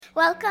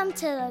Welcome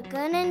to the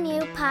Good and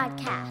New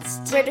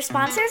podcast, where the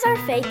sponsors are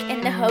fake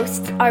and the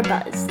hosts are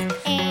buzzed.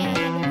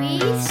 And we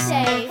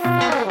say,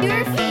 follow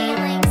your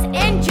feelings,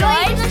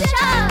 enjoy the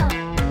show!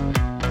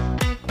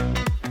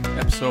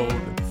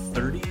 Episode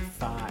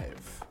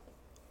 35.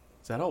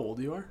 Is that how old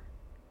you are?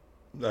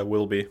 I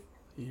will be.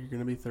 You're going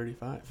to be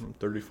 35. I'm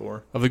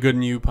 34. Of the Good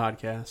New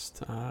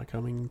podcast,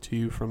 coming to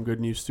you from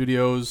Good New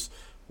Studios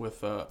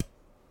with, you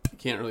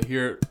can't really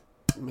hear it,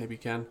 maybe you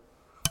can.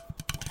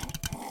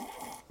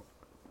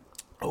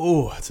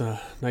 Oh, it's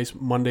a nice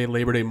Monday,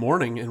 Labor Day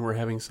morning, and we're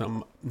having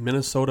some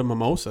Minnesota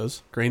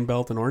mimosas, grain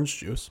belt and orange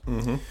juice.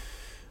 Mm-hmm.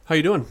 How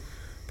you doing?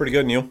 Pretty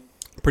good, Neil.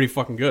 Pretty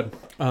fucking good.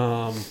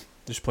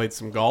 Just played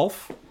some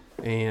golf,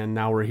 and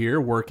now we're here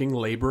working,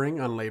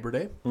 laboring on Labor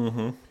Day.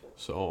 Mm-hmm.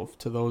 So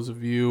to those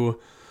of you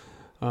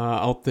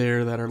out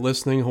there that are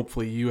listening,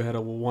 hopefully you had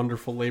a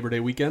wonderful Labor Day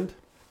weekend.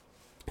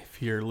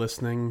 If you're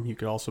listening, you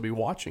could also be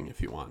watching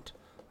if you want.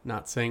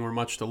 Not saying we're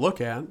much to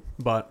look at,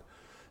 but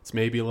it's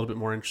maybe a little bit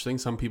more interesting.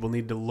 Some people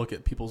need to look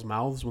at people's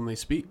mouths when they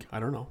speak. I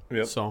don't know.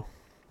 Yep. So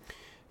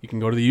you can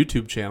go to the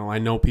YouTube channel. I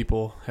know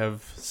people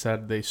have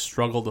said they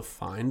struggle to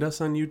find us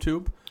on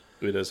YouTube.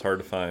 It is hard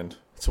to find.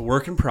 It's a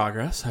work in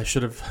progress. I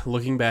should have,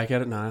 looking back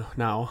at it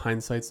now,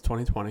 hindsight's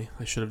 2020,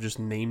 I should have just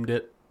named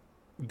it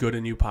Good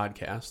and New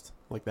Podcast.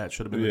 Like that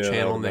should have been the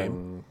channel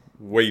name.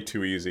 Way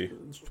too easy.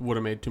 Would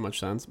have made too much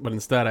sense. But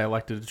instead, I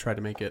elected to try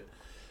to make it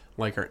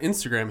like our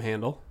Instagram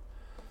handle.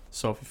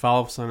 So if you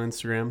follow us on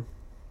Instagram,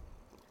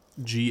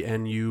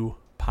 GNU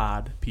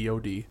Pod,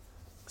 P-O-D,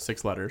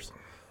 6 letters.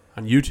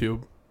 On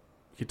YouTube, you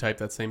could type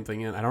that same thing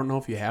in. I don't know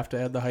if you have to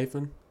add the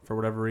hyphen. For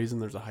whatever reason,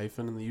 there's a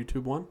hyphen in the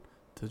YouTube one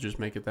to just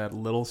make it that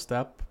little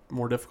step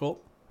more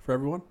difficult for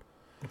everyone.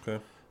 Okay.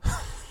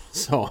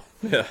 So,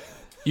 yeah.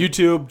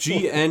 YouTube,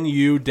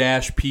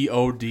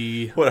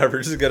 GNU-POD.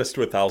 Whatever, just get us to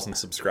 1,000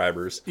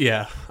 subscribers.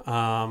 Yeah.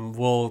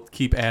 We'll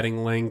keep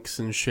adding links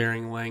and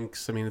sharing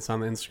links. I mean, it's on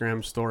the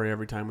Instagram story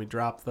every time we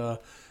drop the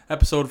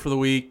episode for the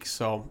week.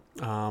 So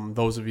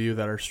those of you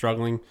that are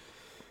struggling,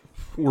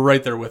 we're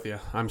right there with you.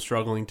 I'm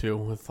struggling too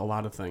with a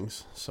lot of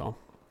things. So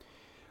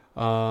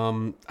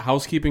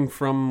housekeeping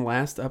from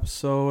last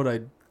episode,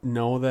 I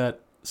know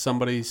that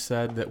somebody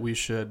said that we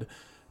should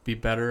be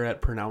better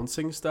at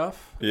pronouncing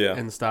stuff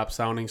and stop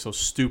sounding so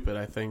stupid,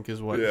 I think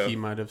is what he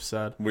might have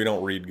said. We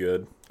don't read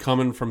good.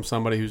 Coming from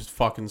somebody who's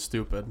fucking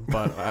stupid,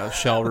 but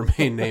shall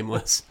remain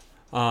nameless.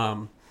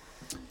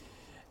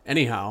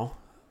 Anyhow,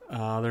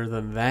 other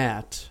than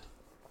that,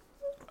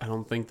 I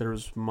don't think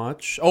there's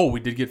much. Oh, we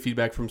did get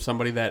feedback from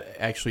somebody that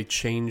actually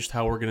changed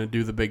how we're going to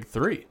do the big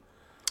three.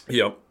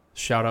 Yep.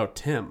 Shout out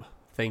Tim.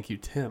 Thank you,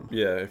 Tim.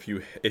 Yeah, if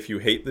you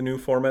hate the new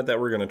format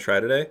that we're going to try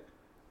today,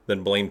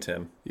 then blame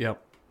Tim.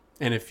 Yep.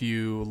 And if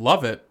you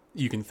love it,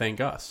 you can thank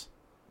us.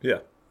 Yeah.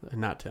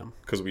 And not Tim.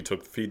 Because we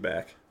took the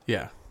feedback.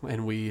 Yeah,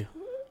 and we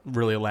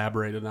really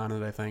elaborated on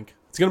it, I think.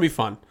 It's going to be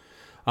fun.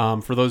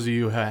 For those of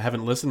you who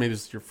haven't listened, maybe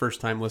this is your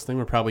first time listening,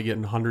 we're probably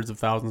getting hundreds of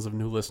thousands of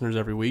new listeners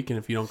every week. And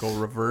if you don't go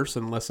reverse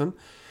and listen,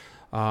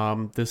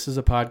 this is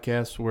a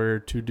podcast where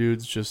two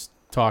dudes just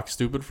talk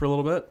stupid for a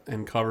little bit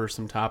and cover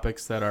some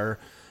topics that are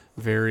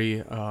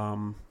very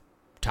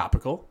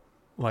topical.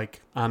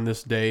 Like on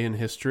this day in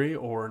history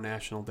or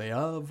National Day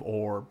of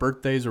or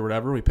birthdays or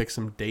whatever. We pick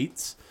some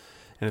dates,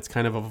 and it's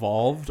kind of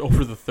evolved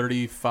over the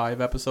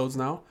 35 episodes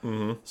now.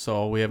 Mm-hmm.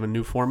 So we have a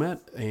new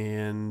format,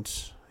 and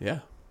yeah.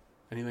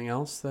 Anything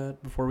else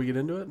that before we get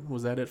into it?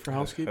 Was that it for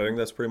housekeeping? I think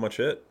that's pretty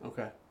much it.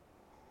 Okay.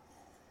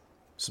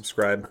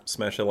 Subscribe,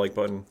 smash that like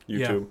button, YouTube.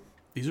 Yeah,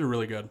 these are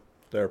really good.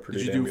 They're pretty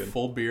Did you damn do good.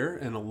 full beer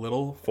and a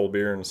little? Full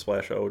beer and a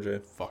splash of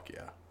OJ. Fuck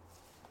yeah.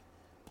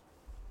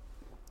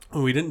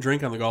 Oh, we didn't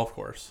drink on the golf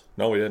course.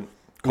 No, we didn't.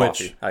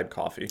 Coffee. I had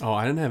coffee. Oh,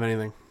 I didn't have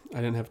anything. I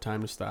didn't have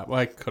time to stop. Well,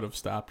 I could have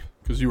stopped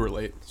because you were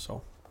late.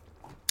 So.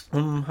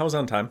 I was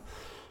on time.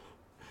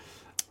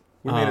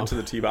 We made it to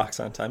the tee box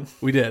on time.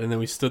 We did, and then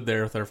we stood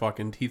there with our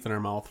fucking teeth in our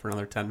mouth for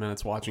another 10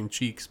 minutes watching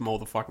Cheeks mow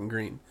the fucking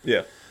green.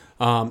 Yeah.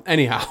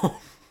 Anyhow,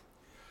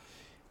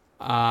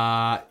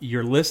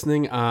 you're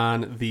listening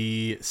on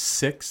the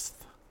 6th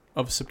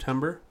of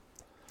September.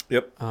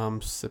 Yep.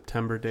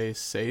 September Day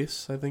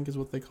 6, I think is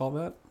what they call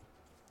that.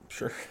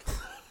 Sure.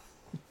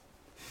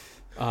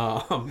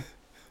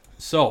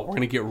 So we're going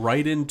to get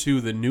right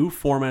into the new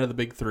format of the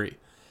Big Three.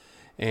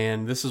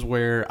 And this is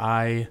where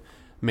I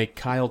make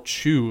Kyle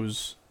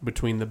choose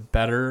between the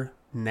better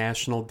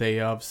National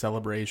Day of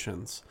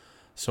celebrations.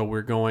 So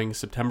we're going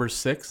September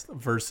 6th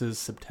versus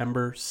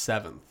September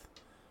 7th.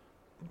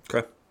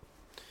 Okay.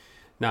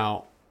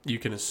 Now, you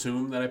can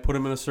assume that I put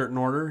them in a certain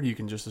order. You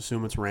can just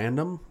assume it's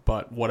random.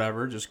 But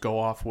whatever, just go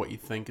off what you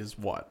think is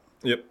what.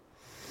 Yep.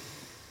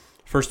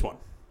 First one.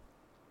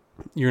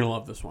 You're going to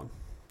love this one.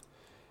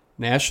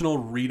 National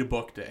Read a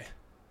Book Day.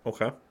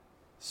 Okay.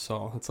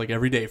 So it's like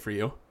every day for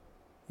you.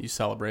 You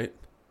celebrate.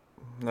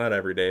 Not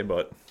every day,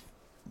 but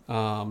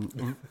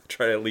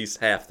try at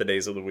least half the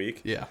days of the week.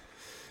 Yeah.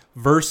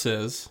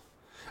 Versus,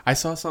 I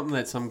saw something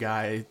that some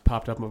guy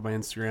popped up on my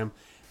Instagram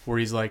where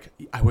he's like,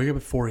 I wake up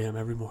at 4 a.m.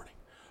 every morning.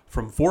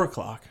 From 4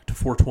 o'clock to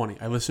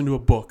 4:20, I listen to a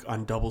book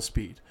on double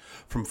speed.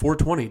 From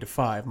 4:20 to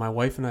 5, my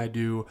wife and I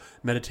do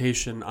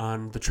meditation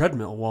on the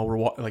treadmill while we're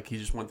like he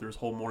just went through his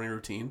whole morning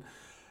routine,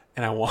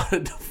 and I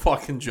wanted to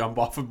fucking jump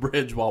off a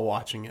bridge while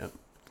watching it.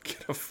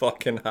 Get a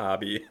fucking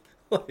hobby.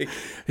 Like,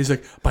 he's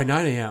like, by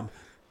 9 a.m.,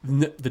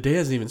 the day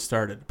hasn't even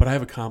started, but I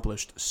have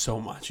accomplished so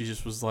much. He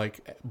just was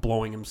like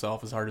blowing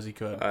himself as hard as he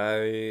could.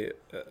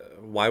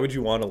 Why would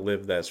you want to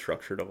live that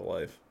structured of a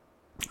life?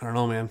 I don't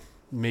know, man.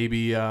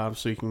 Maybe so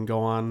you can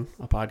go on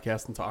a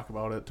podcast and talk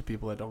about it to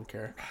people that don't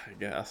care. I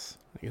guess,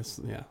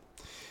 yeah.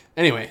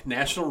 Anyway,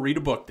 National Read a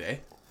Book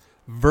Day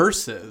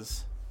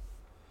versus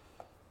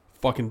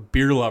fucking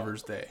Beer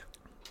Lovers Day.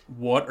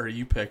 What are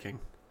you picking?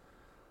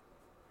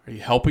 Are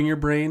you helping your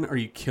brain or are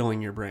you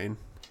killing your brain?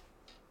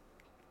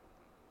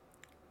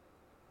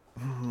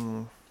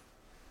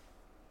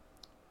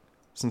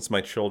 Since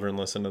my children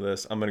listen to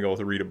this, I'm going to go with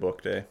Read a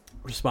Book Day.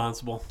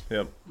 Responsible.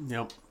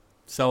 Yep.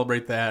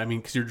 Celebrate that. I mean,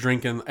 because you're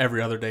drinking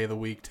every other day of the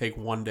week. Take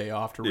one day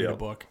off to read a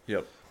book.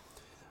 Yep.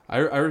 I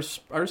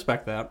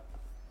respect that.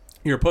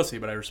 You're a pussy,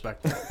 but I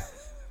respect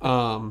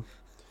that.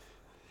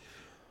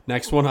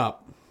 Next one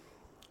up.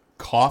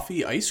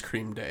 Coffee Ice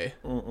Cream Day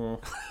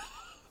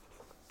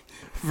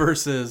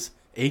versus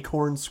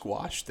Acorn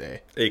Squash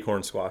Day.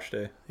 Acorn Squash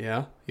Day.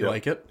 Yeah? You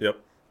like it? Yep.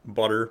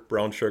 Butter,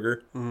 brown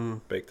sugar.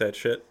 Bake that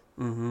shit.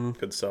 Mm-hmm.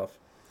 Good stuff.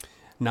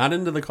 Not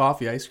into the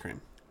coffee ice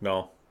cream.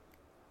 No.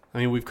 I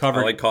mean, we've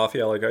covered... I like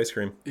coffee. I like ice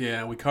cream.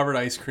 Yeah, we covered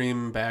ice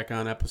cream back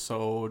on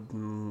episode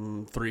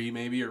 3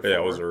 maybe, or 4. Yeah,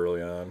 it was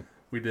early on.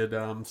 We did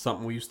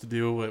something we used to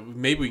do.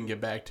 Maybe we can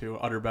get back to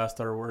utter best,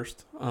 utter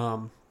worst.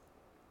 What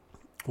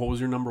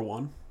was your number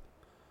one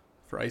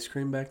for ice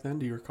cream back then?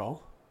 Do you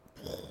recall?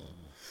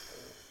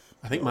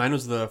 I think mine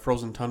was the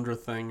Frozen Tundra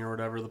thing or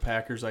whatever, the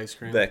Packers ice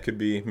cream. That could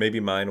be. Maybe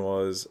mine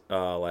was,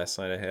 last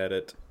night I had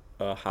it,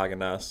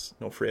 Haagen-Dazs,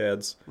 no free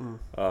ads,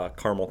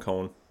 caramel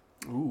cone.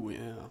 Ooh,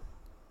 yeah.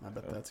 I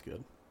bet that's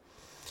good.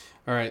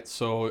 All right,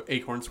 so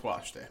Acorn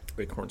Squash Day.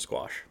 Acorn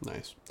Squash.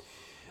 Nice.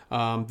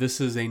 This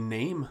is a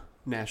name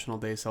National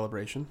Day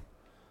celebration.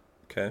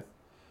 Okay.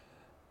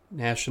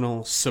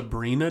 National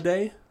Sabrina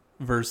Day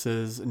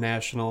versus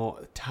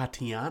National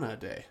Tatiana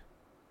Day.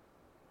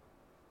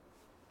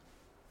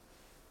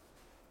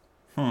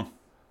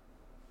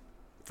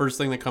 First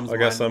thing that comes to I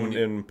mind. guess I'm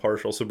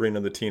impartial.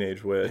 Sabrina the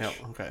Teenage Witch. Yeah,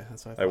 okay,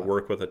 that's what I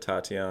work with a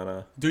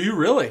Tatiana. Do you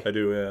really? I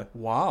do, yeah.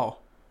 Wow.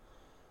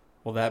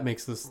 Well, that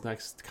makes this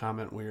next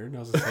comment weird. I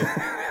was going to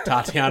say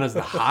Tatiana's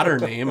the hotter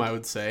name, I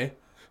would say.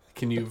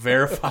 Can you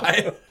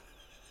verify?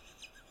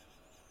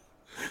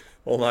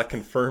 Will not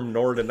confirm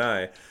nor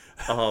deny.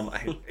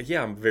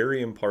 I'm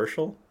very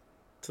impartial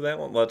to that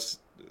one. Let's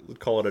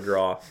call it a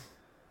draw.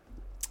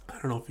 I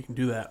don't know if you can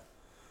do that.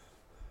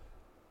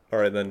 All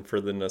right, then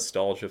for the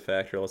nostalgia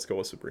factor, let's go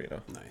with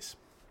Sabrina. Nice.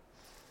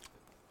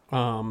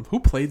 Who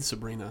played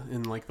Sabrina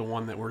in like the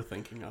one that we're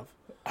thinking of?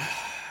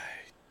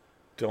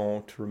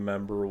 Don't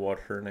remember what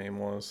her name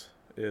was.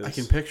 I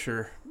can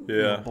picture.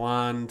 Yeah.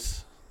 Blonde,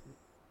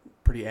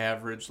 pretty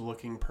average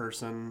looking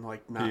person.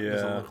 Like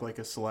doesn't look like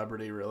a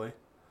celebrity really.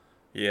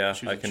 Yeah,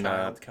 she was a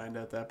child kind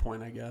of at that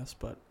point, I guess.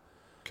 But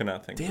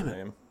cannot think of her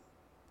name.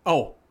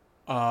 Oh,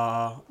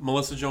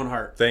 Melissa Joan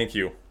Hart. Thank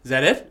you. Is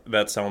that it?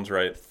 That sounds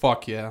right.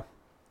 Fuck yeah.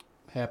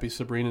 Happy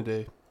Sabrina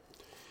Day.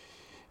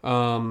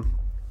 The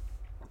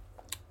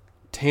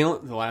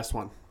last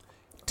one.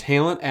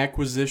 Talent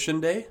Acquisition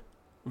Day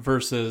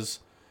versus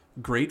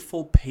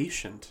Grateful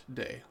Patient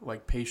Day.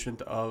 Like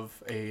patient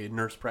of a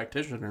nurse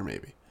practitioner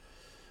maybe.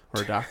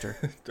 Or a doctor.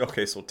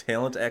 Okay, so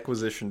Talent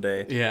Acquisition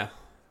Day. Yeah.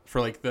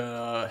 For like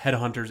the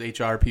headhunters,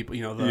 HR people,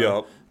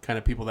 the kind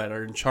of people that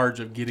are in charge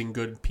of getting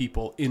good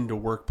people into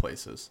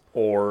workplaces.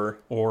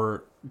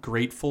 Or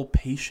Grateful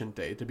Patient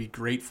Day, to be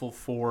grateful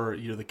for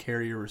the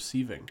care you're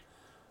receiving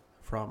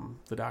from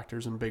the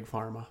doctors and Big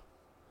Pharma.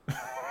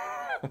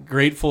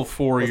 Grateful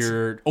for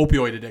your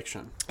opioid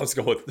addiction. Let's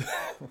go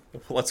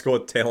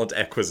with Talent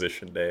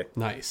Acquisition Day.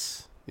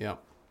 Nice. Yeah.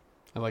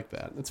 I like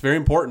that. It's very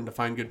important to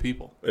find good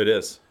people. It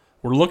is.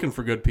 We're looking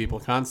for good people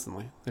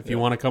constantly. If you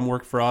want to come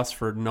work for us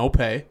for no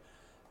pay,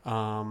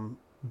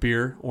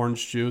 beer,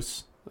 orange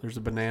juice, there's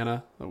a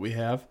banana that we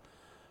have.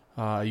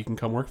 You can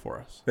come work for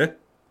us. Yeah.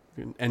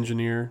 You can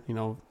engineer,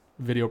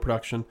 video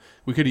production.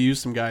 We could have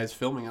used some guys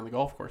filming on the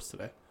golf course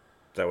today.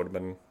 That would have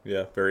been,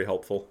 very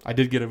helpful. I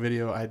did get a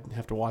video. I'd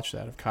have to watch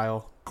that of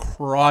Kyle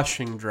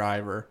crushing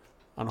driver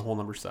on hole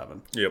number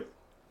 7. Yep.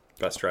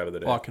 Best drive of the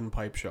day. Fucking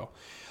pipe show.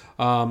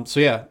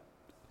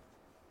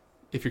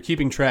 If you're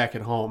keeping track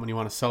at home and you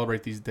want to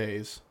celebrate these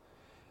days,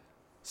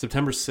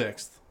 September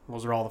 6th,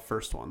 those are all the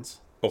first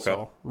ones. Okay.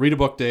 So, Read a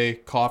Book Day,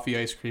 Coffee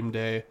Ice Cream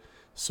Day,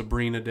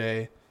 Sabrina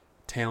Day,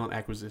 Talent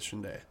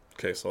Acquisition Day.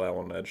 Okay, so that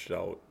one edged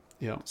out.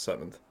 Yep.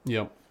 7th.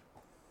 Yep.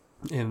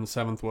 And the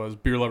 7th was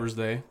Beer Lovers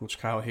Day, which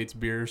Kyle hates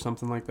beer or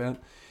something like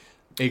that.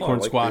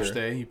 Acorn Squash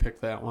Day, you picked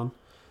that one.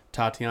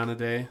 Tatiana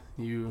Day,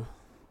 you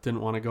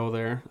didn't want to go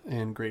there.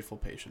 And Grateful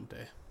Patient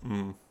Day.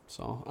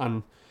 So,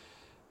 on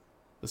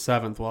the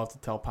 7th, we'll have to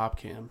tell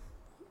PopCam,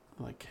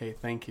 like, hey,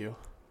 thank you.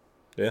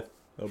 Yeah,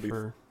 that'll be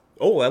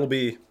Oh, that'll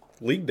be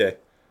League Day.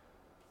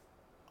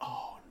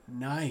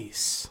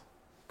 Nice.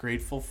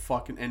 Grateful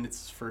fucking, and it's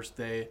his first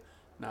day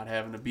not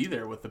having to be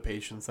there with the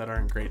patients that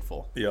aren't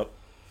grateful. Yep.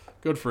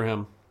 Good for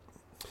him.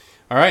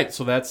 All right,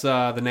 so that's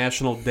the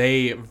National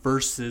Day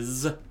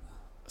versus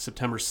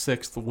September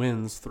 6th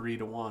wins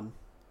 3-1.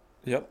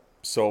 Yep.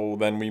 So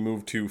then we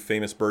move to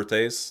famous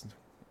birthdays,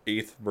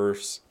 8th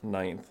versus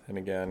 9th. And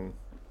again,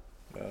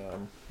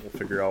 we'll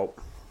figure out.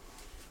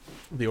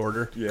 The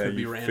order could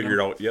be random. Figure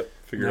it out. Yep.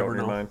 Figure it out Never in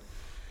your know. mind.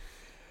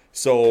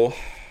 So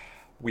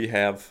we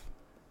have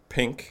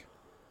Pink,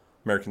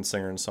 American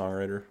singer and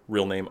songwriter.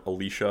 Real name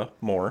Alicia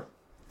Moore.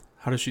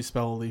 How does she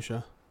spell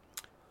Alicia?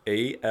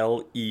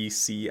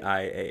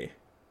 Alecia.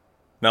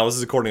 Now this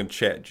is according to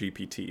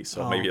ChatGPT,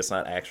 so maybe it's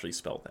not actually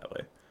spelled that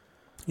way.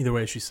 Either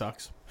way, she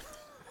sucks.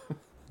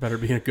 Better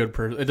be a good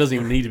person. It doesn't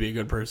even need to be a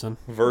good person.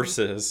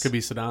 Versus Could be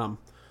Saddam.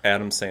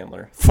 Adam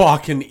Sandler.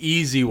 Fucking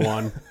easy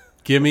one.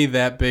 Give me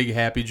that big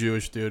happy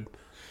Jewish dude.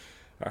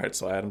 All right,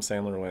 so Adam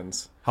Sandler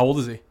wins. How old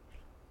is he?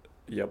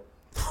 Yep.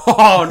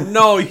 Oh,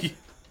 no.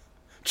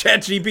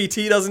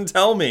 ChatGPT doesn't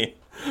tell me.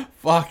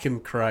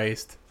 Fucking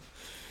Christ.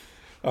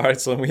 All right,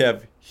 so then we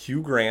have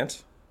Hugh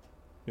Grant.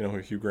 You know who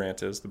Hugh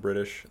Grant is, the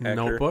British actor.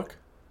 Notebook?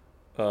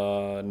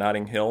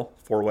 Notting Hill,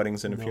 4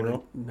 Weddings and a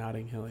Funeral.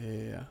 Notting Hill,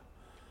 yeah.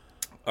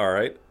 All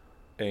right,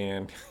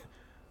 and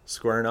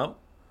squaring up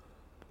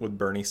with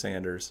Bernie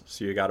Sanders.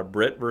 So you got a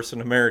Brit versus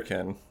an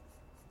American,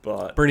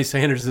 but Bernie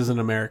Sanders is an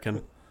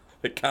American.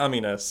 a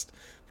communist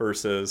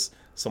versus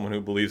someone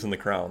who believes in the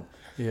crown.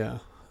 Yeah.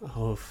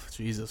 Oh,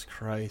 Jesus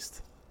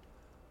Christ.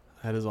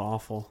 That is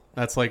awful.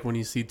 That's like when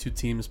you see two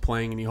teams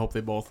playing and you hope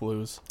they both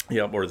lose.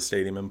 Yep, or the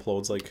stadium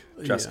implodes, like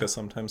Jessica Yeah.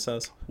 sometimes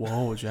says.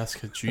 Whoa,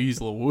 Jessica.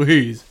 Jeez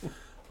Louise.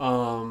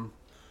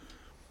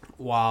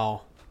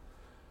 Wow.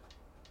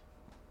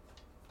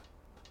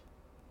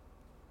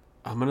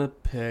 I'm going to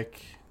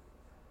pick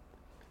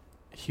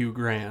Hugh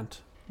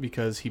Grant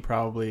because he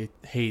probably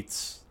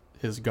hates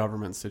his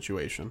government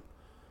situation.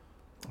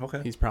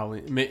 Okay. He's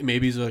probably,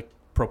 maybe he's a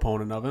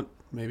proponent of it.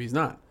 Maybe he's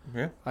not.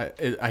 Yeah.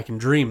 I can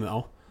dream,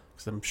 though,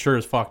 because I'm sure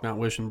as fuck not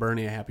wishing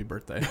Bernie a happy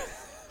birthday.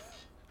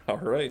 All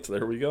right,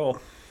 there we go.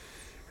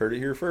 Heard it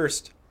here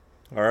first.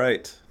 All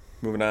right,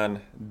 moving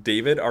on.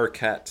 David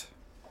Arquette.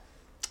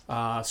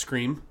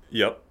 Scream.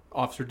 Yep.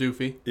 Officer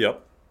Doofy.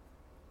 Yep.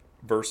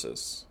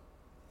 Versus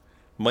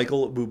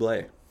Michael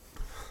Bublé.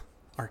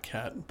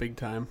 Arquette. Big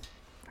time.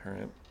 All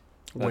right.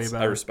 Way I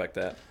better. respect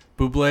that.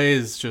 Bublé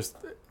is just,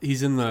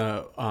 he's in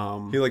the...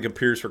 He like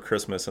appears for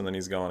Christmas and then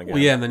he's gone again.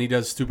 Well, yeah, and then he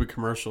does stupid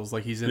commercials.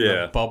 Like he's in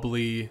Yeah. the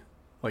bubbly,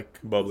 like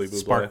Bubbly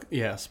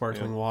Bublé.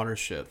 sparkling Yeah. water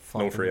shit. No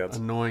Fucking free ads.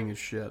 Annoying as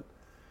shit.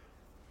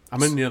 I'm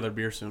gonna need another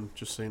beer soon,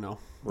 just so you know.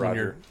 When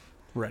Roger. you're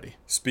ready.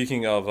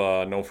 Speaking of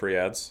no free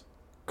ads,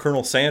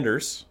 Colonel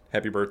Sanders,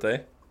 happy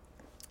birthday.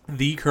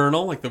 The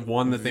Colonel, like the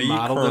one that they The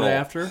modeled Colonel, it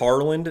after.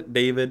 Harland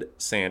David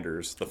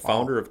Sanders, the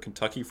founder of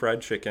Kentucky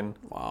Fried Chicken,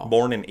 Wow.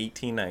 born in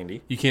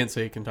 1890. You can't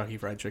say Kentucky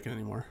Fried Chicken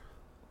anymore.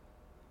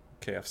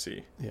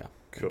 KFC. Yeah.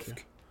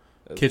 Cook.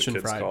 As Kitchen the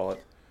kids fried. call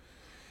it.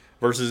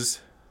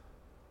 Versus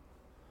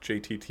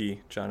JTT,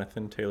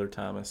 Jonathan Taylor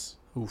Thomas.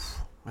 Oof.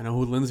 I know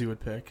who Lindsay would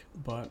pick,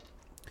 but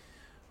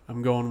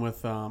I'm going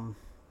with God,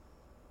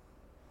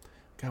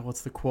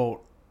 what's the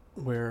quote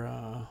where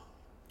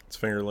His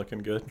finger looking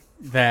good.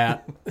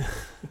 that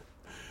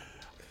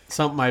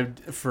something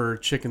for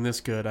chicken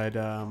this good I'd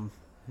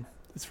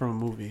it's from a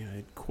movie.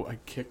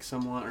 I'd kick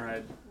someone, or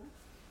I'd,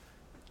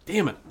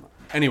 damn it.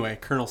 Anyway,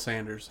 Colonel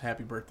Sanders,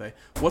 happy birthday.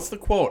 What's the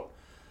quote?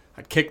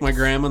 I'd kick my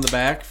grandma in the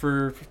back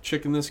for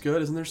chicken this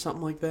good. Isn't there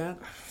something like that?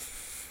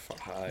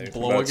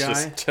 Blow a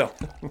guy?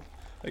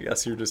 I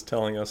guess you're just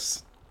telling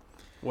us.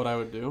 What I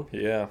would do?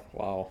 Yeah,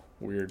 wow,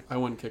 weird. I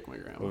wouldn't kick my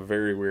grandma.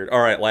 Very weird.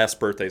 All right, last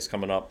birthday's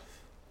coming up.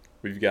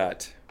 We've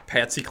got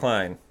Patsy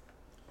Cline,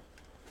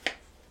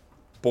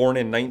 born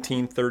in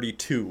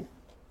 1932,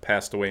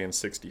 passed away in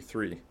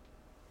 63.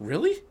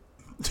 Really?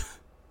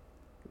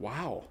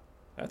 Wow,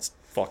 that's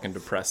fucking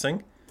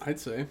depressing. I'd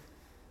say.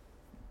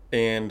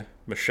 And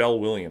Michelle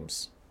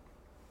Williams.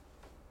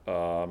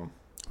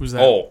 Who's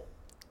that? Oh,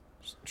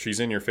 she's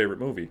in your favorite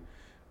movie.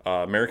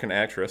 American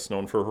actress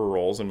known for her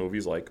roles in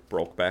movies like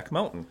Brokeback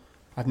Mountain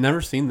I've never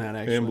seen that,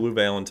 actually. and Blue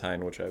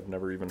Valentine, which I've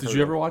never even heard Did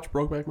you ever of. watch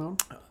Brokeback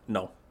Mountain?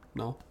 No,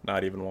 No.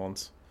 not even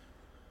once.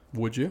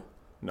 Would you?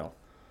 No.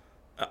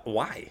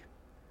 Why?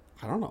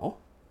 I don't know.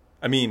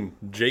 I mean,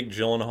 Jake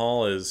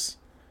Gyllenhaal is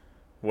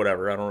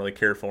whatever. I don't really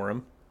care for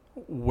him.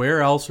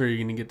 Where else are you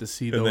going to get to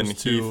see And those then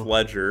two? Heath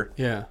Ledger,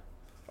 Yeah.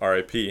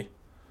 R.I.P.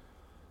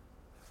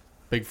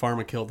 Big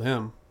Pharma killed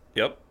him.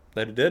 Yep,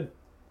 that it did.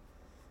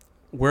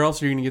 Where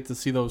else are you going to get to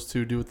see those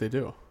two do what they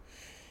do?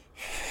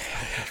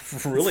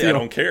 Really, See, I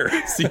don't care.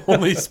 It's the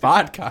only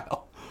spot,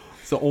 Kyle.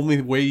 It's the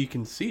only way you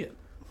can see it.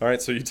 All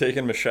right, so you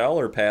taking Michelle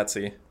or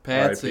Patsy?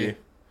 Patsy. R.I.P.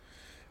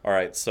 All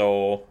right,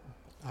 so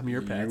I'm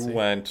your Patsy. you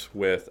went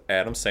with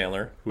Adam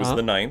Sandler, who was Uh-huh.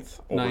 the 9th,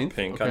 over Ninth,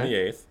 Pink on okay. the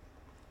 8th.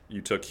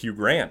 You took Hugh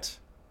Grant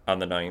on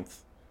the 9th,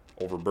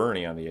 over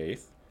Bernie on the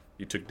 8th.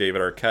 You took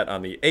David Arquette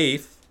on the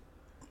 8th,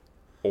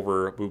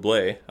 over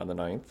Bublé on the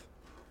 9th.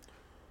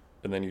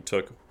 And then you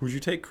took, who'd you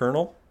take,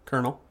 Colonel?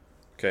 Colonel.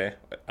 Okay,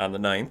 on the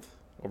 9th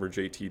over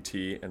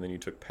JTT, and then you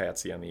took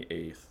Patsy on the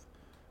 8th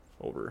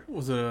over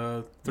Was it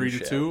a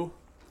 3-2?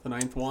 The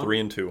 9th one?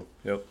 3-2.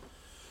 Yep.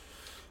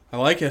 I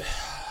like it.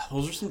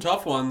 Those are some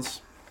tough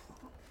ones.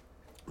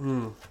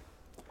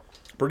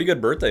 Pretty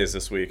good birthdays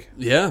this week.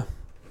 Yeah.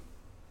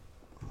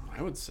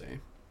 I would say.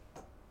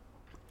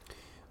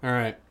 All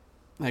right.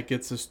 That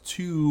gets us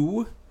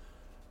to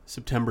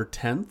September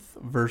 10th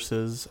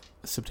versus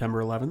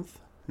September 11th.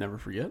 Never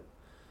forget.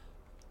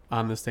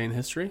 On this day in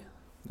history.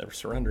 Never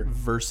surrender.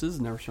 Versus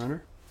Never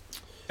Surrender.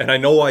 And I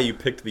know why you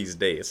picked these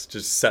dates.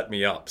 Just set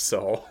me up.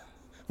 So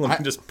let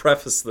me just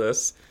preface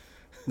this.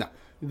 No.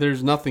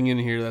 There's nothing in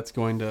here that's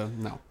going to...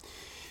 No.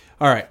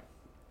 All right.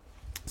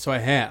 So I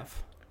have...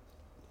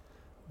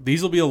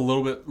 These will be a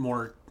little bit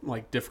more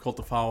like difficult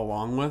to follow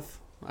along with,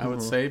 I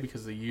would say,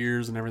 because of the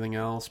years and everything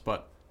else,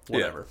 but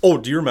whatever. Yeah. Oh,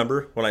 do you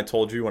remember when I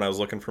told you when I was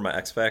looking for my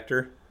X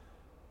Factor?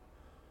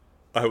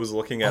 I was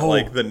looking at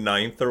like the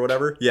 9th or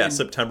whatever. Yeah,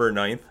 September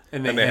 9th.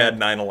 And they had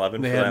 9/11 for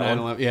They had that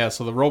 9/11. one. Yeah,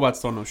 so the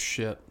robots don't know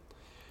shit.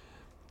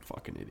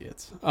 Fucking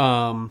idiots.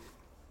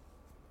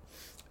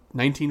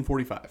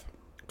 1945.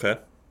 Okay.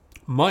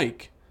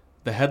 Mike,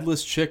 the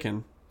headless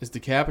chicken, is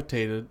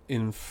decapitated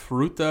in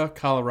Fruita,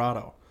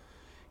 Colorado.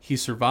 He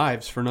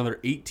survives for another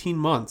 18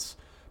 months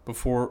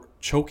before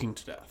choking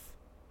to death.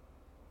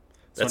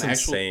 So That's an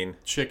actual insane.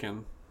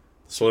 chicken.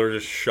 So they're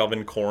just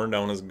shoving corn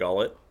down his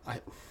gullet.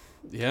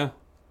 Yeah,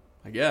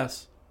 I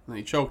guess. And then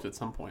he choked at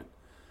some point.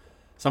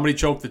 Somebody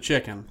choked the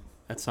chicken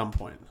at some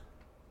point.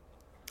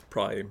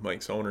 Probably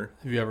Mike's owner.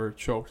 Have you ever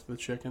choked the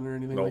chicken or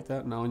anything Nope. like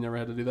that? No, you never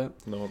had to do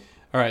that? No.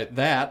 All right,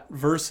 that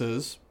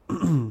versus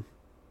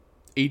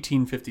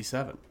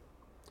 1857.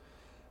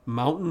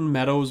 Mountain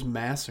Meadows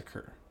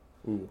Massacre.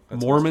 Ooh, that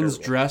sounds Mormons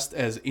terrible. dressed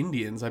as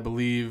Indians, I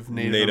believe.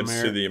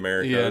 Natives to the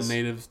Americas. Yeah,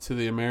 natives to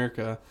the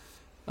America.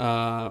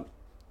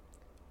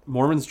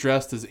 Mormons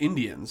dressed as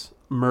Indians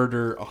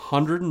murder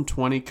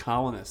 120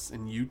 colonists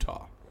in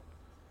Utah.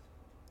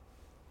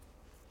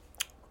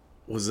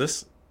 Was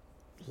this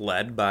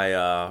led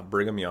by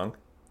Brigham Young?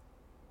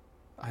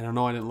 I don't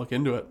know. I didn't look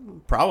into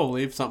it.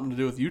 Probably something to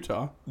do with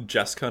Utah.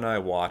 Jessica and I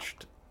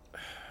watched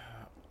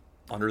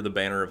Under the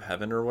Banner of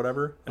Heaven or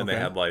whatever, and they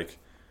Okay. had like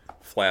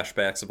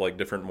flashbacks of like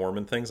different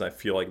Mormon things. I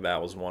feel like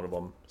that was one of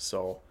them.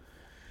 So,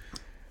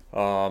 yeah,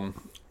 I'm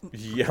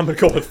gonna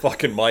go with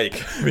fucking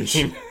Mike. I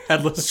mean,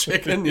 Headless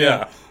chicken. Yeah,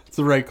 Yeah. it's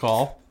the right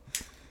call.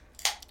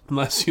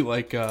 Unless you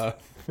like,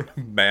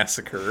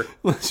 massacre.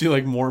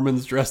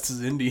 Mormons dressed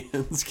as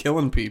Indians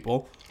killing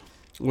people,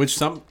 which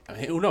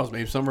who knows?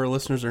 Maybe some of our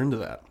listeners are into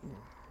that.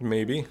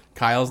 Maybe.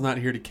 Kyle's not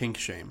here to kink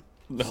shame.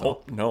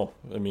 No.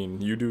 I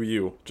mean, you do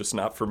you, just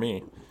not for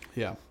me.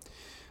 Yeah.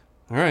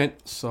 All right.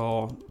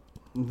 So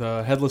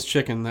the headless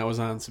chicken that was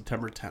on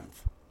September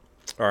 10th.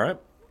 All right.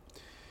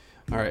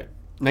 All right.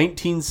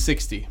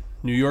 1960.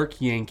 New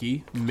York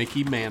Yankee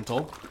Mickey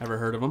Mantle. Ever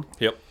heard of him?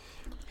 Yep.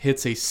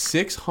 Hits a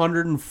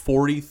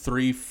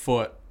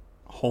 643-foot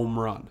home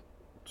run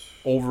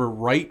over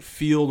right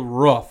field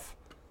roof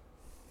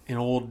in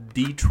old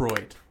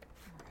Detroit.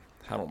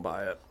 I don't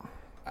buy it.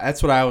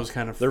 That's what I was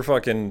kind of... Their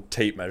fucking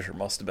tape measure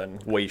must have been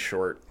way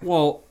short.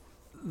 Well,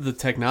 the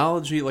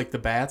technology, like the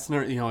bats and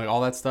everything, like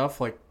all that stuff,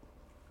 like,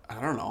 I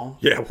don't know.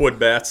 Yeah, wood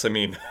bats. I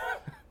mean,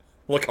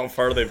 look how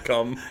far they've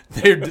come.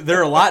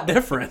 They're a lot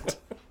different.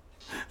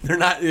 They're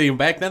not...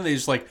 back then, they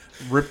just, like,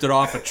 ripped it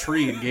off a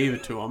tree and gave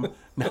it to them.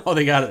 Now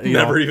they got it,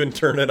 Never even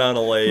turn it on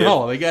a lathe.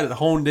 No, they got it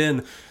honed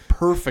in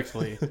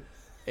perfectly.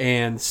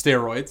 And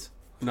steroids,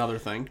 another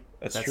thing.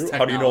 That's true.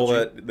 How do you know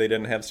technology. that they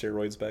didn't have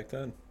steroids back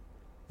then?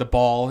 The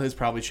ball has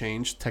probably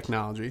changed.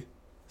 Technology.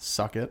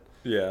 Suck it.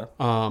 Yeah.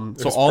 So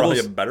It was all probably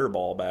those... a better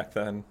ball back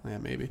then. Yeah,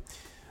 maybe.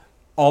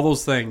 All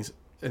those things,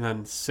 and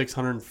then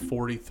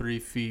 643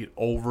 feet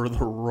over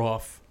the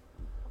roof.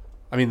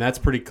 I mean, that's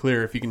pretty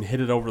clear. If you can hit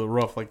it over the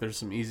roof, like there's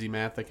some easy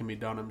math that can be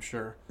done, I'm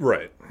sure.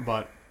 Right.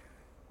 But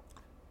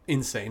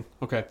insane.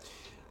 Okay.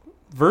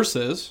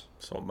 Versus,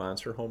 So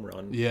monster home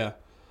run. yeah,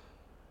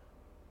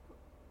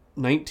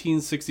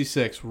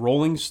 1966,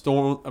 Rolling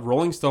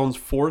Stones'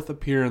 fourth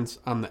appearance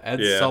on the Ed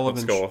Yeah,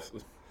 Sullivan Show.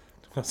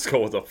 let's go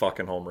with a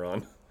fucking home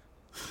run.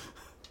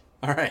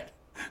 All right.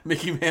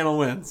 Mickey Mantle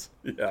wins.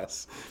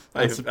 Yes.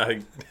 That's-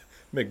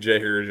 Mick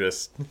Jagger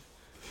just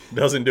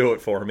doesn't do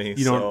it for me.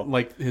 You don't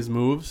like his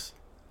moves?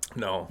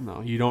 No.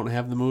 No, you don't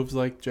have the moves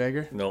like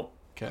Jagger? Nope.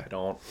 Okay. I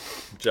don't.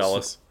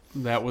 Jealous.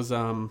 That was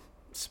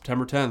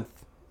September 10th,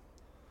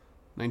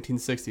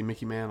 1960,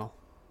 Mickey Mantle.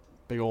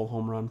 Big old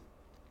home run.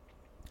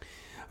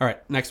 All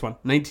right, next one.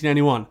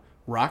 1991,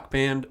 rock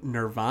band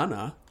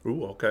Nirvana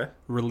Ooh, okay.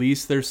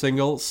 released their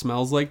single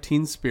Smells Like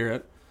Teen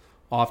Spirit,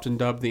 often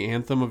dubbed the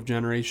anthem of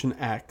Generation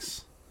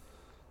X,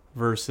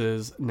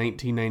 versus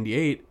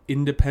 1998,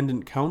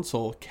 independent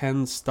counsel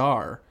Ken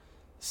Starr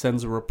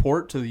sends a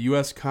report to the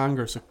U.S.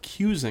 Congress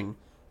accusing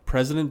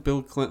President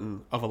Bill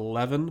Clinton of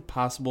 11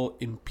 possible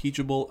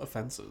impeachable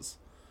offenses.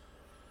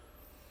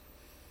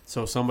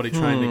 So somebody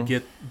trying to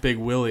get Big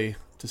Willie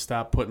to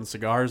stop putting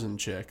cigars in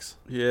chicks.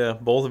 Yeah,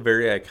 both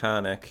very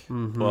iconic,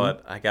 Mm-hmm.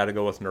 but I got to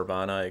go with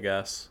Nirvana, I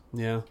guess.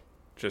 Yeah.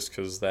 Just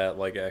because that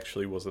like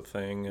actually was a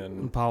thing, and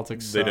And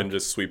politics they suck. didn't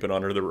just sweep it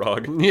under the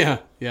rug.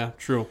 Yeah,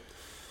 true.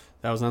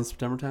 That was on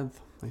September 10th.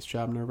 Nice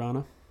job,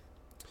 Nirvana.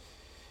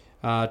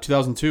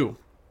 2002.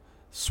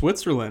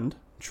 Switzerland,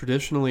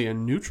 traditionally a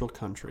neutral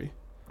country,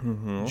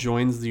 Mm-hmm.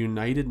 joins the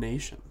United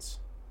Nations.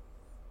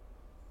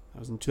 That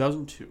was in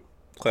 2002.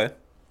 Okay.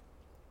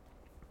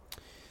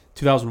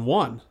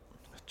 2001.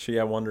 Gee,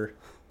 I wonder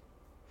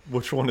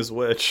which one is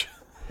which.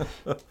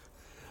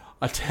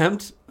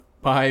 Attempt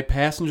by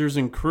passengers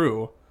and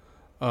crew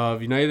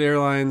of United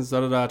Airlines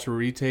to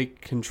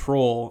retake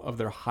control of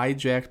their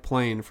hijacked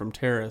plane from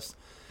terrorists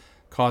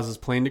causes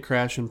plane to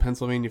crash in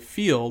Pennsylvania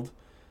Field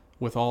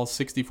with all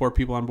 64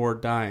 people on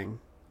board dying.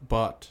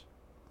 But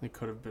it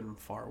could have been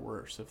far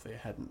worse if they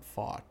hadn't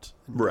fought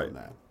and Right. done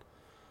that.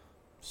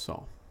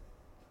 So,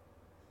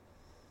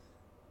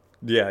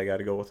 Yeah, I got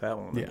to go with that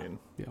one. Yeah, I mean,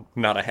 yeah.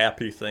 not a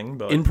happy thing,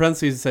 but In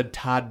parentheses, it said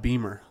Todd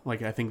Beamer.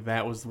 Like, I think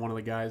that was one of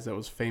the guys that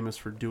was famous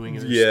for doing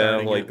it. Or yeah,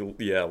 starting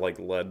it. like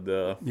led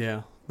the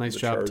Yeah, nice the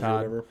job, charge or Todd.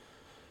 whatever.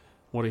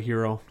 What a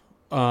hero.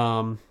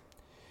 So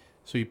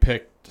you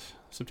picked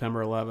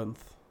September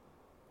 11th,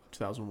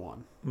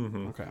 2001.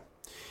 Mm-hmm. Okay.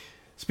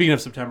 Speaking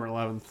of September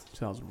 11th,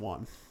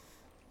 2001,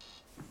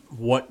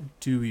 what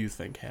do you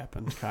think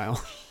happened, Kyle?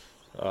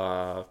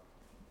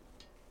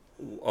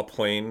 A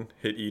plane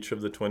hit each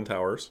of the Twin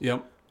Towers.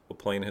 Yep. A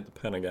plane hit the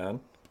Pentagon.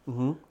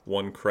 Mm-hmm.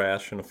 One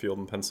crash in a field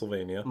in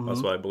Pennsylvania.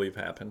 That's what I believe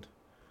happened.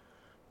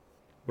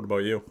 What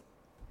about you?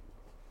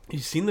 You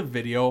seen the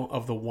video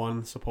of the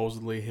one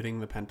supposedly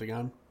hitting the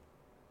Pentagon?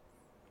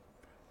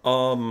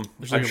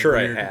 There's I'm a sure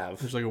weird- I have.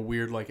 There's like a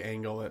weird like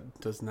angle that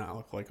does not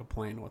look like a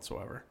plane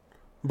whatsoever.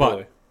 But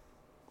Really?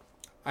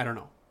 I don't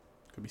know.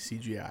 Could be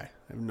CGI. I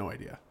have no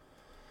idea.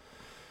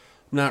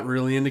 I'm not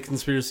really into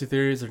conspiracy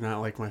theories. They're not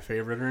like my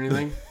favorite or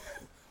anything.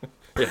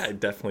 Yeah, I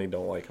definitely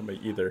don't like them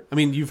either. I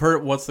mean, you've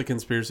heard what's the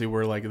conspiracy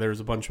where like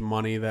there's a bunch of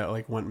money that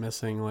like went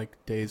missing like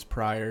days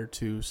prior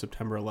to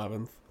September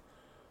 11th.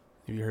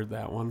 Have you heard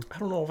that one? I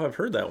don't know if I've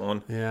heard that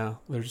one. Yeah,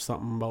 there's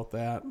something about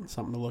that,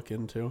 something to look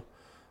into.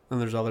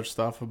 And there's other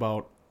stuff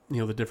about,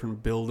 the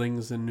different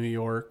buildings in New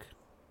York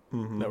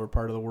that were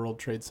part of the World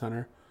Trade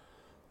Center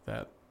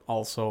that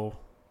also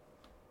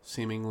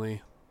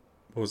seemingly,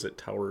 What was it,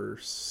 Tower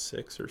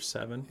 6 or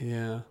 7?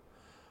 yeah,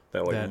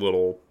 That like That-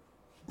 little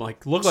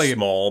like looked like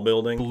small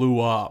building. it blew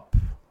up.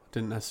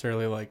 Didn't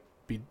necessarily like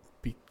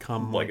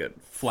become Like like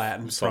it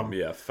flattened Some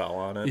from. fell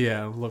on it.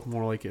 Yeah, it looked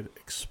more like it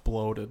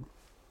exploded.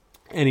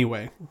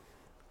 Anyway,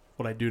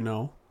 what I do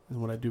know and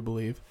what I do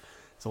believe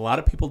is a lot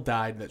of people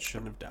died that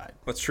shouldn't have died.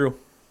 That's true.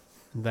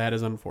 That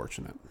is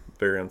unfortunate.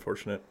 Very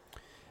unfortunate.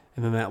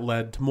 And then that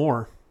led to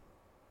more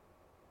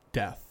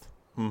death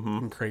Mm-hmm.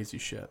 and crazy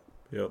shit.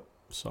 Yep.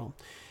 So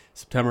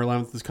September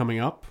 11th is coming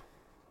up.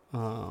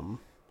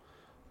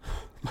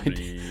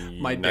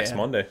 My Next dad-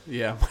 Monday.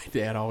 Yeah, my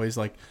dad always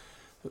like,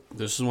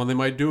 this is when they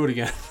might do it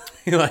again.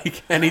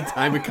 Like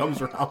anytime it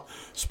comes around,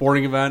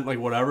 sporting event, like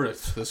whatever,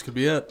 this could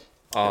be it.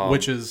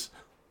 Which is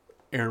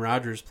Aaron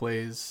Rodgers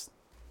plays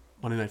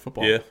Monday Night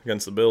Football. Yeah,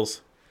 against the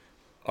Bills.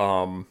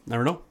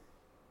 Never know.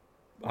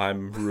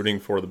 I'm rooting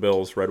for the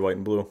Bills, red, white,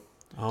 and blue.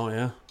 Oh,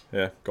 yeah.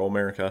 Yeah, go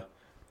America.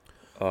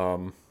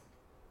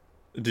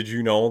 Did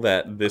you know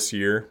that this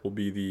year will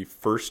be the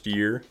first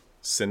year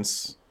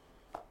since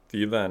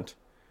the event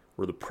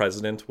where the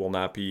president will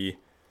not be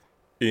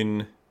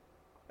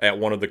at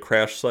one of the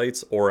crash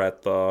sites or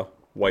at the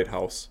White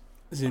House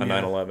Is he on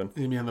gonna be 9/11? Is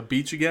he gonna be on the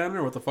beach again,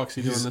 or what the fuck's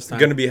he doing He's this time?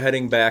 going to be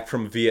heading back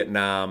from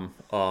Vietnam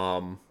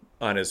on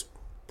his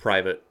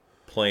private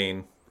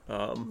plane,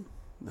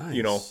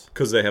 Nice.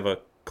 because they have a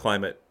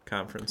climate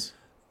conference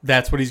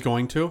That's what he's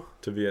going to?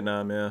 to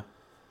Vietnam, yeah.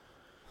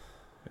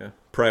 Yeah,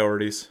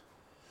 priorities.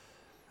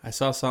 I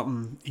saw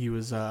something. He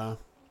was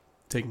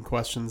taking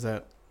questions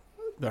at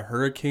the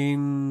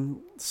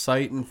hurricane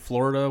site in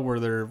Florida where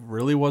there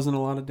really wasn't a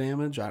lot of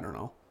damage. I don't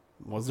know.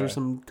 Was there Okay.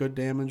 some good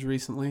damage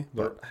recently?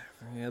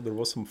 There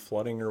was some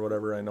flooding or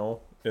whatever, I know,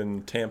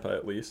 in Tampa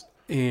at least.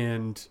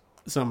 And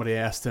somebody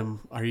asked him,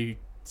 "Are you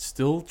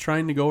still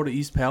trying to go to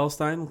East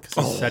Palestine?"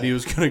 Because he said he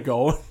was going to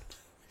go.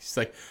 He's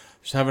like,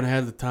 "Just haven't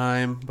had the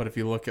time." But if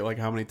you look at like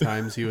how many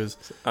times he was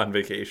On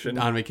vacation.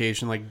 on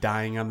vacation, like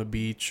dying on the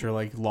beach or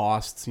like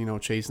lost,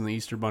 chasing the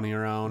Easter bunny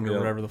around or Yeah.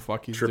 whatever the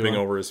fuck he's Tripping doing.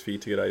 over his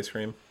feet to get ice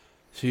cream.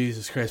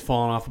 Jesus Christ,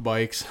 falling off of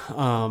bikes.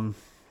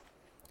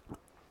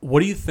 What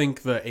do you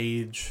think the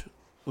age,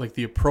 like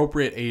the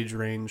appropriate age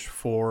range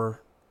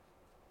for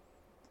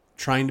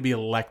trying to be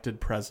elected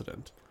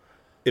president?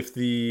 If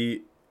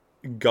the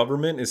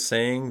government is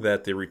saying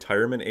that the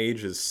retirement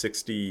age is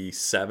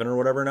 67 or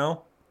whatever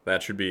now,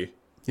 that should be,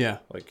 Yeah.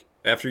 like,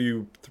 after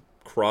you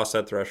cross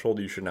that threshold,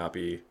 you should not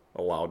be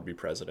allowed to be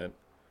president.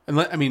 And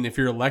if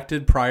you're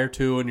elected prior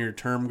to and your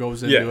term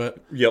goes into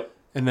it, Yep.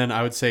 and then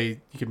I would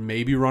say you could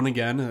maybe run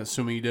again,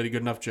 assuming you did a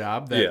good enough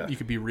job that Yeah. you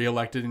could be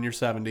reelected in your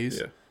 70s.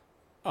 Yeah.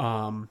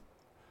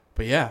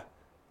 But yeah,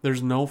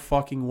 there's no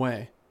fucking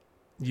way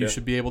You Yeah.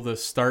 should be able to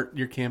start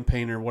your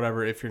campaign or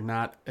whatever if you're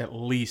not at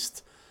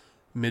least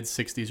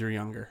mid-60s or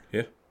younger.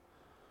 Yeah.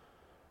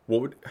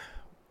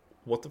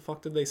 What the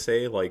fuck did they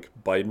say? Like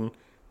Biden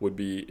would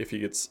be, if he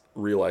gets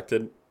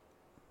reelected,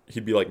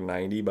 he'd be like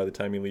 90 by the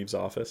time he leaves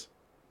office.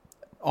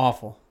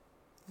 Awful.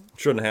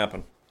 Shouldn't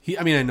happen.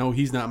 I mean, I know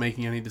he's not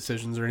making any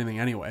decisions or anything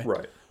anyway.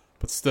 Right.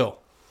 But still.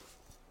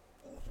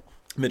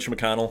 Mitch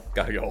McConnell,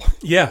 gotta go.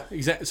 Yeah,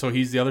 exactly. So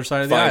he's the other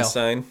side of the aisle.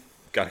 Feinstein,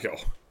 gotta go.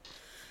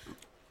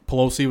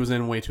 Pelosi was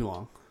in way too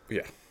long.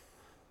 Yeah.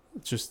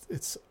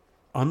 It's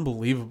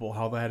unbelievable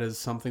how that is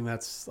something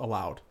that's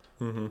allowed.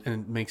 Mm-hmm.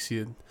 And it makes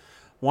you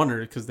wonder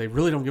because they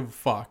really don't give a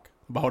fuck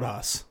about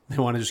us. They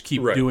want to just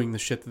keep doing the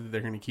shit that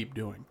they're going to keep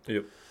doing.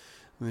 Yep.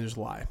 And they just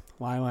lie.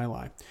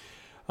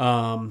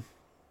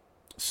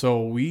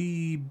 So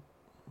we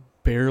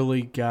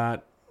barely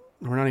got,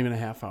 we're not even a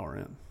half hour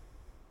in.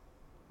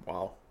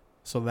 Wow.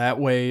 So that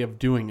way of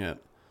doing it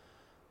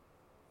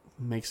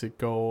makes it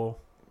go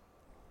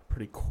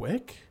pretty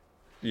quick.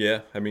 Yeah,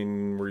 I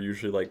mean, we're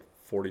usually like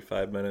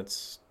 45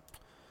 minutes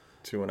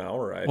to an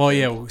hour. I Well, think.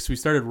 yeah, so we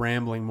started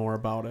rambling more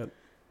about it.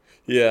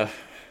 Yeah.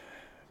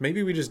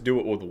 Maybe we just do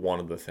it with one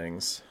of the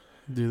things.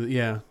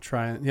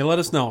 Try it. Yeah, let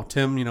us know.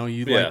 Tim, you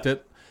Yeah. liked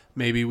it.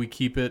 Maybe we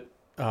keep it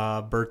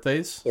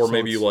birthdays. Or so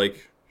maybe you it's-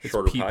 like it's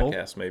shorter people.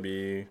 podcasts.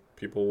 Maybe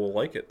people will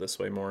like it this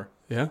way more.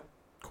 Yeah,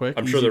 quick.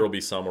 I'm sure easy. there will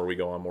be some where we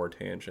go on more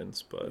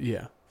tangents, but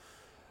Yeah.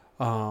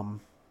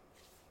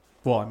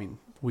 Well, I mean,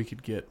 we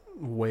could get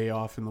way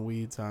off in the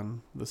weeds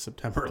on the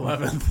September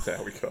 11th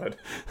yeah, we could.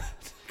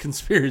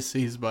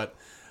 conspiracies, but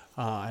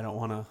I don't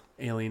want to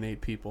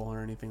alienate people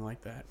or anything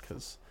like that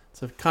because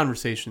it's a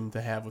conversation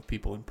to have with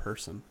people in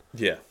person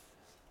Yeah.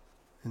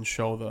 and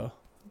show the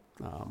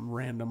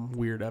random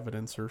weird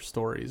evidence or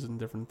stories and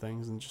different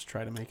things and just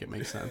try to make it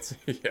make sense.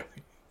 Yeah.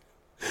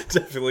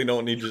 Definitely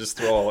don't need to just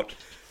throw out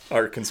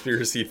our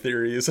conspiracy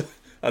theories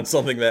on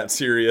something that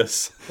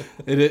serious.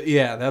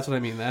 Yeah, that's what I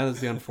mean. That is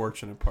the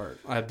unfortunate part.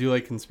 I do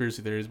like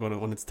conspiracy theories, but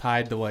when it's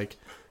tied to like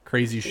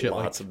crazy shit,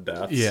 Lots of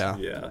deaths. yeah,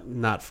 Yeah.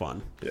 not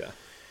fun. Yeah.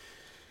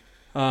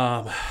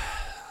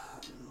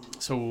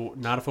 So,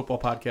 not a football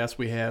podcast.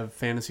 We have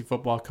fantasy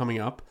football coming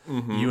up.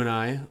 You and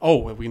I. Oh,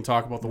 we can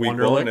talk about the Week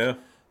Wonderlic. one, yeah.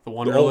 The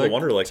Wonderlic,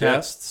 Wonderlic, yeah.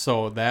 test.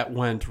 So that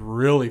went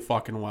really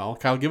fucking well.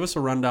 Kyle, give us a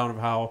rundown of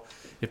how,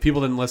 if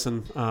people didn't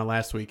listen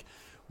last week,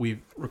 we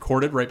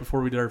recorded right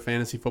before we did our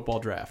fantasy football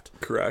draft.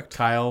 Correct.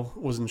 Kyle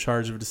was in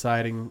charge of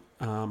deciding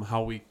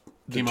how we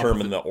came up with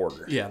Determine the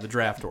order. Yeah, the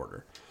draft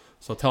order.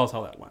 So tell us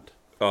how that went.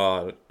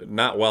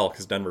 Not well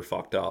because Denver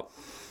fucked up.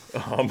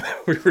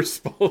 We were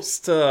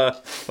supposed to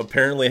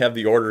apparently have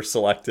the order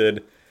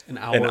selected An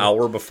an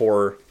hour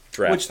before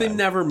draft Which they time.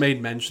 never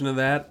made mention of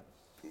that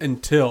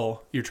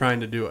until you're trying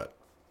to do it.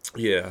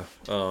 Yeah,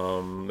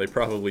 they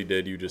probably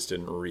did. You just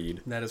didn't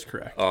read. That is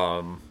correct.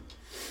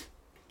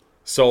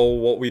 So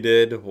what we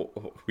did,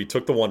 we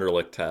took the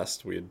Wonderlic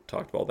test. We had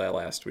talked about that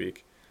last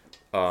week.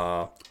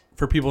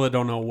 For people that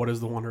don't know, what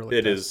is the Wonderlic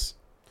It test?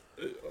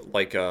 is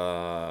like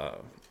I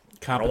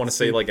don't want to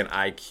say like an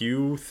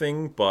IQ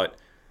thing, but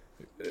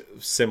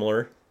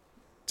similar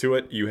to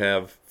it. You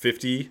have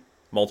 50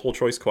 multiple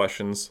choice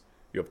questions.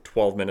 You have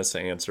 12 minutes to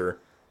answer.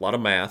 A lot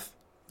of math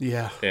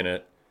Yeah. in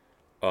it.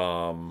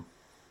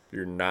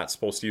 You're not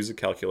supposed to use a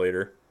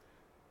calculator.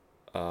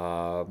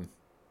 I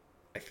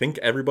think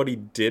everybody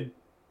did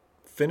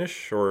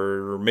finish,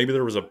 or maybe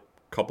there was a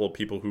couple of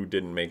people who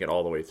didn't make it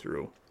all the way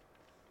through.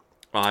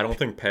 I don't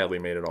think Padley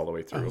made it all the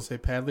way I through, would say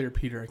Padley or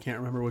Peter. I can't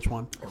remember which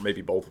one. or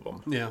maybe both of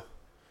them. Yeah.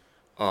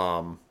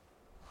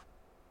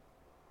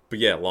 But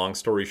yeah, long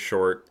story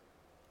short,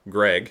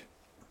 Greg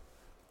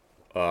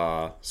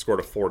scored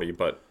a 40.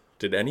 But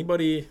did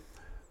anybody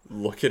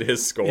look at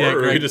his score, Yeah, or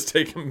Greg- we just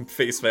take him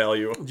face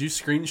value? Did you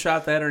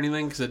screenshot that or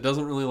anything? Because it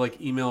doesn't really like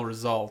email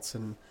results,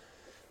 and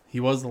he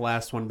was the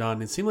last one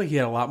done. It seemed like he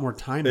had a lot more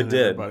time than It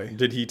did. everybody.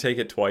 Did he take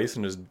it twice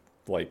and just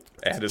like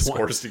add his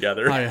scores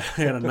together? I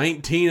had a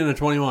 19 and a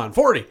 21.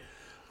 40.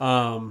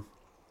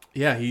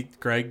 Yeah,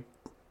 Greg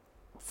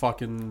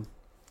fucking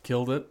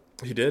killed it.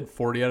 He did.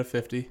 40 out of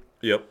 50.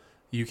 Yep.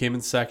 You came in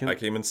second. I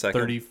came in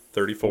second.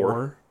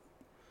 34.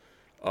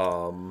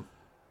 And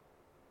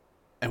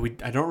I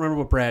don't remember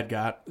what Brad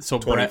got. So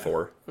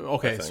 24.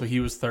 Okay, I so think. he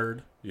was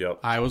third. Yep.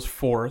 I was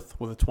fourth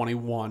with a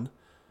 21.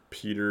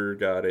 Peter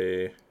got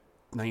a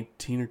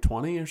 19 or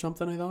 20 or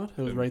something, I thought.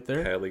 It was right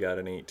there. Hadley got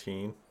an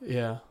 18.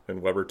 Yeah.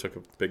 And Weber took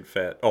a big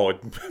fat. Oh,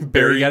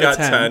 Barry got got a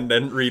 10. 10.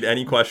 Didn't read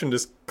any question,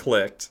 just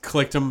clicked.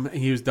 Clicked him.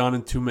 He was done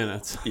in 2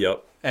 minutes.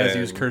 Yep. As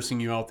he was And cursing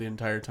you out the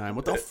entire time.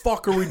 What the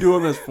fuck are we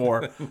doing this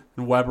for?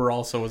 And Weber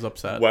also was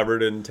upset. Weber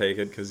didn't take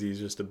it because he's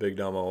just a big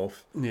dumb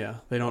oaf. Yeah,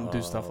 they don't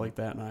do stuff like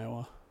that in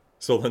Iowa.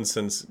 So then,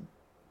 since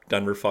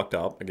Denver fucked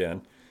up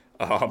again,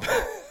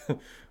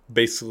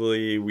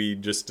 basically we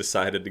just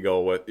decided to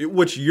go with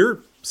which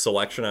your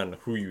selection on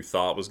who you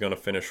thought was going to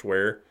finish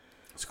where.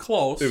 It's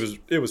close.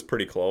 It was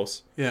pretty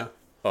close. Yeah.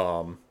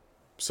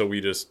 So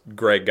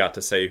Greg got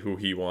to say who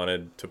he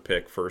wanted to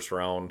pick first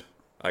round.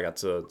 I got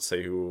to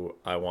say who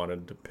I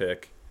wanted to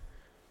pick.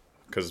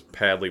 because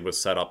Padley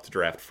was set up to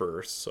draft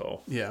first,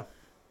 so Yeah.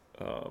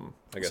 I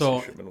guess So, he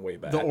should have been way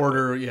back. The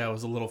order,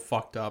 was a little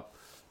fucked up,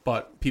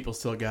 but people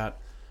still got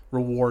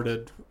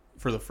rewarded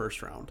for the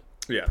first round.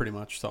 Yeah. Pretty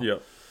much. So,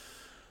 Yep.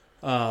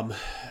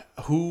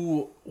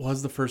 who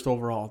was the first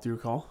overall? Do you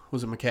recall?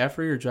 Was it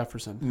McCaffrey or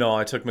Jefferson? No,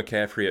 I took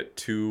McCaffrey at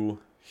 2.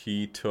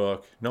 He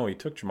took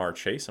Jamar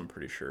Chase, I'm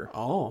pretty sure.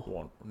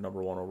 Oh.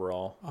 Number 1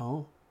 overall,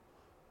 Oh.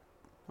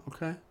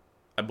 Okay.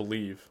 I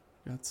believe.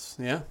 That's,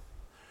 yeah.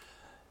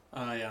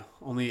 Yeah.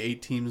 Only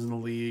 8 teams in the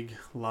league.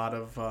 A lot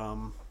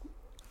of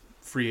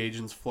free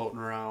agents floating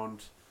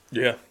around.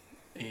 Yeah.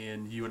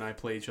 And you and I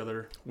play each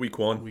other Week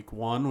 1. week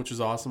 1, which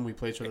is awesome. We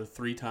play each other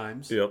 3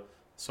 times. Yep.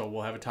 So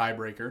we'll have a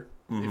tiebreaker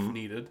if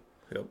needed.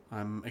 Yep.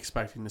 I'm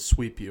expecting to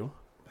sweep you.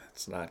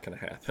 It's not going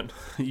to happen.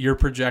 You're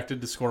projected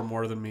to score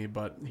more than me,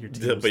 but your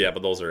team's,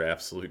 but those are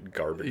absolute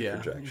garbage your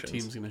projections.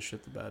 team's going to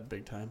shit the bed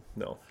big time.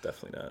 No,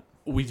 definitely not.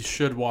 We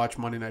should watch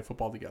Monday Night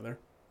Football together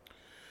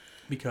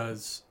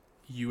because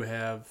you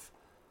have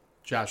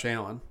Josh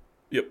Allen.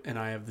 Yep. And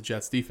I have the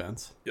Jets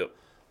defense. Yep.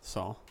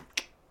 So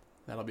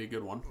that'll be a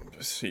good one.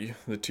 See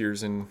the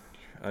tears on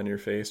your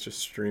face just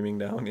streaming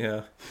down.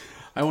 Yeah.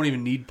 I won't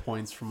even need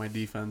points from my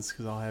defense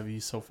because I'll have you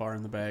so far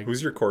in the bag.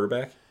 Who's your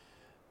quarterback?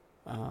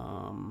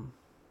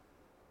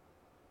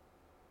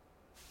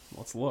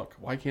 Let's look.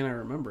 Why can't I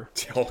remember?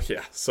 Oh,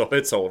 yeah. So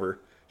it's over.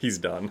 He's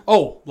done.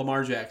 Oh,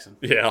 Lamar Jackson.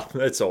 Yeah,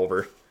 it's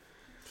over.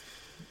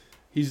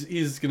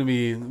 He's going to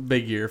be a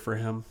big year for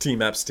him.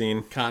 Team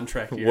Epstein.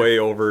 Contract year. Way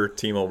over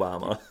Team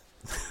Obama.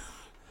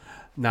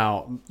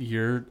 Now,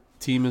 your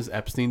team is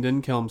Epstein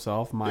didn't kill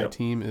himself. My Yep.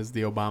 team is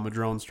the Obama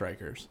drone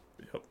strikers.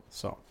 Yep.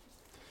 So,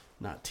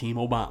 not Team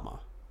Obama.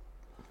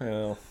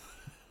 Well,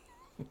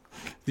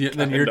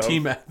 Then your of.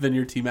 team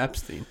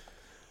Epstein.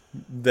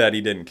 that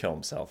he didn't kill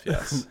himself,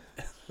 yes.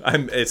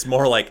 It's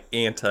more like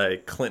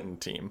anti-Clinton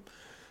team.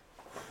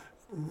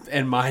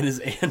 And mine is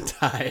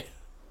anti.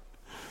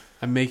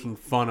 I'm making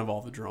fun of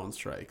all the drone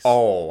strikes.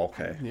 Oh,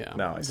 okay. yeah.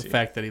 Now I the see.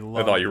 fact that he I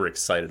loved thought you were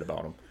excited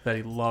about him. that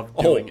he loved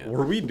doing it.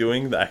 Were we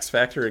doing the X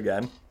Factor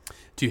again?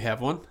 Do you have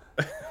one?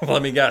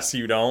 Let me guess,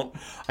 you don't.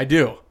 I do.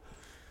 You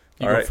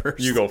All go right, first.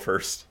 you go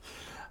first.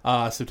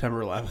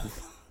 September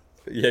 11th.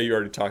 Yeah, you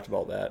already talked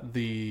about that.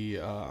 The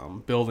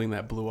building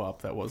that blew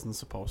up that wasn't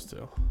supposed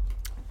to.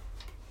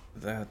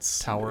 That's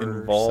Tower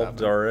involved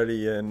 7.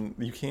 already, and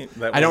you can't.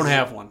 I don't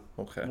have one.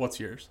 Okay. What's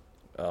yours?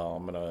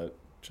 I'm gonna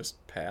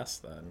just pass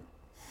then.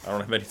 I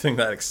don't have anything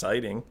that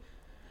exciting.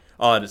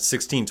 At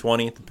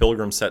 1620, the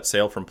Pilgrims set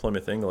sail from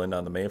Plymouth, England,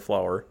 on the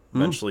Mayflower,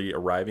 eventually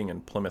arriving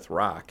in Plymouth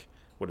Rock,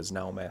 what is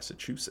now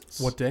Massachusetts.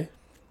 What day?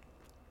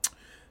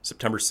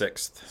 September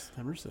 6th.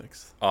 September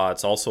 6th.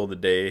 It's also the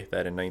day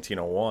that in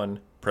 1901,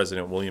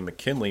 President William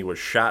McKinley was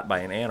shot by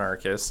an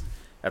anarchist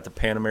at the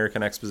Pan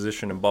American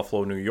Exposition in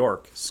Buffalo, New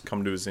York.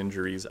 Succumbed to his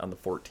injuries on the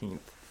 14th.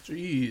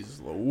 Jeez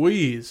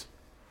Louise.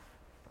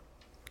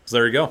 So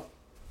there you go.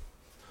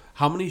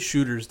 How many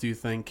shooters do you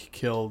think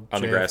killed On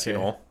JFK? the grassy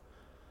knoll.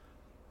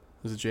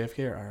 Is it JFK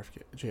or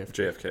RFK? JFK.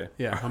 JFK.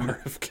 Yeah, how many?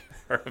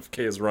 RFK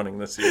is running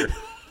this year.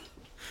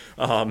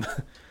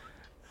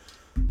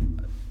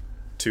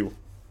 2.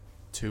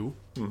 2?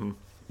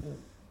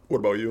 What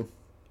about you?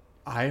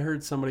 I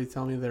heard somebody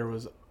tell me there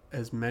was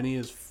as many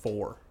as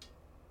 4.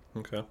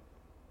 Okay.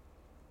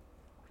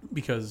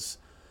 Because,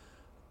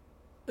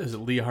 is it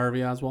Lee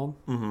Harvey Oswald?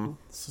 Mm-hmm.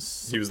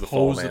 He was the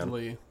fall man.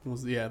 Supposedly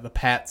was the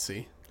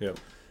patsy. Yep.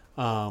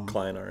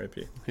 Klein,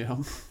 R.I.P. Yeah.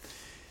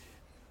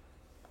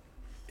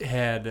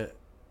 Had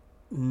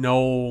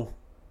no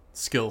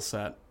skill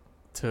set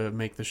to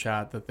make the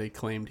shot that they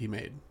claimed he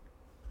made.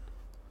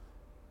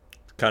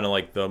 Kind of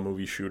like the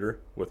movie Shooter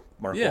with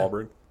Mark Yeah.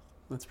 Wahlberg.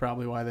 That's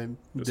probably why they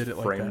Just did it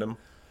like framed that. him.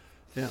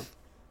 Yeah.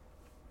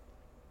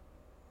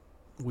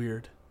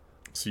 Weird.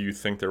 So you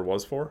think there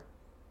was 4?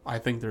 I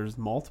think there's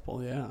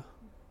multiple, yeah.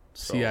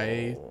 So,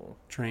 CIA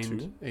trained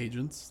 2?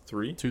 agents.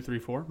 3? 2, 3,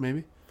 4,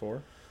 maybe?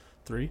 4?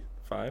 3?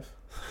 5?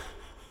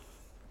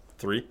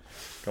 3?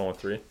 Going with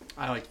 3?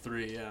 I like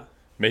 3, yeah.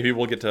 Maybe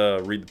we'll get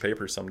to read the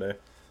paper someday.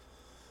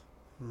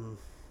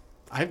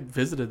 I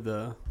visited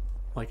the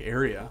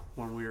area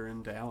when we were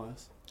in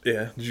Dallas.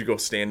 Yeah. Did you go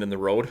stand in the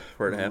road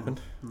where it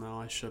happened? No,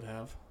 I should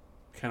have.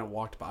 Kind of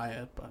walked by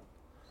it, but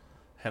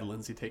had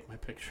Lindsay take my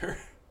picture.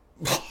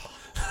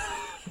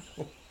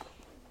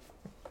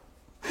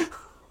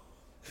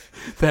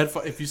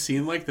 If you've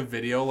seen the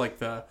video,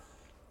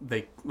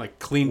 they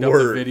cleaned up the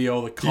Word.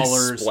 video, the He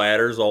colors.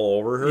 splatters all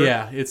over her?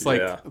 Yeah, it's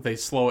Yeah. they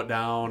slow it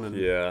down and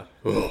Yeah.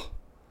 Ugh.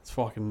 it's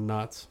fucking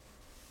nuts.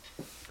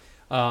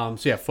 So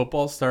yeah,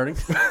 football's starting.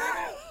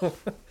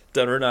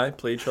 Denver and I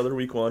play each other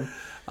week 1.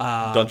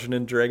 Dungeon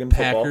and Dragon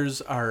football.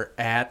 Packers are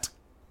at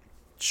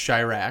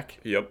Chirac.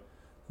 Yep.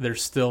 They're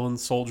still in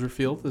Soldier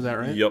Field. Is that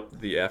right? Yep.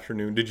 The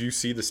afternoon. Did you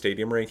see the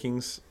stadium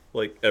rankings?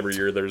 Every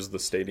year there's the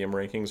stadium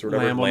rankings or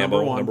whatever.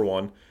 Lambeau, number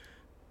one.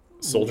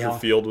 Soldier Wow.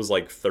 Field was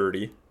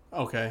 30.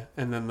 Okay,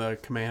 and then the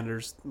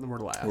Commanders were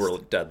last. We're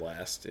dead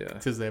last, yeah.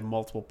 Because they have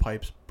multiple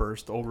pipes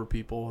burst over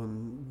people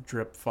and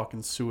drip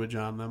fucking sewage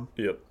on them.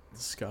 Yep.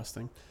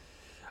 Disgusting.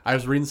 I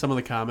was reading some of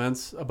the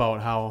comments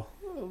about how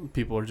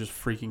people are just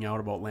freaking out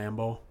about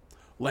Lambeau.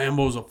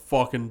 Lambeau's a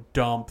fucking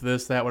dump,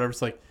 this, that, whatever.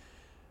 It's like,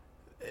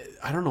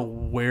 I don't know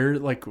where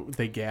like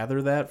they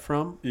gather that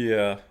from.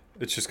 Yeah,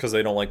 it's just because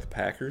they don't like the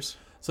Packers.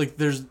 It's like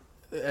there's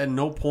at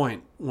no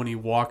point when you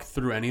walk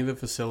through any of the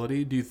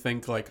facility do you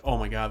think like, oh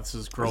my god, this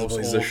is gross,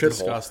 It's old, a shithole.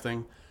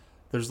 disgusting.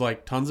 There's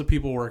like tons of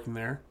people working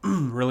there,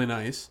 really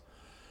nice.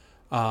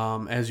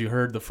 As you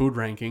heard, the food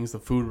rankings, the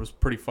food was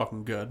pretty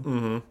fucking good.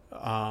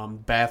 Mm-hmm.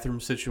 Bathroom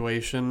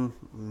situation,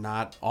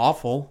 not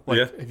awful. Like,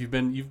 Yeah. if you've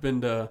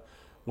been to,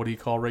 what do you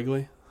call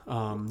Wrigley?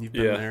 You've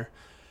been Yeah. there.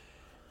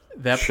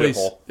 That Shithole.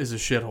 place is a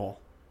shithole.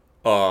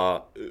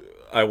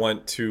 I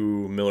went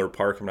to Miller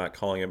Park. I'm not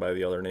calling it by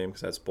the other name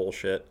because that's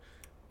bullshit.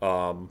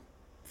 For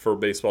a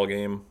baseball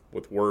game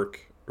with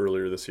work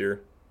earlier this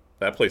year.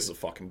 That place is a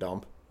fucking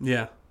dump.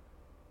 Yeah.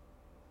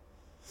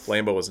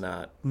 Lambeau was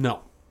not.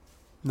 No,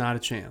 not a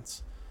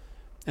chance.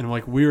 And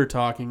like we were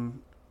talking,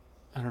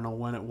 I don't know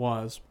when it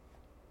was,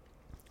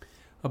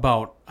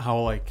 about how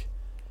like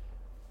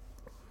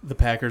the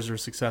Packers are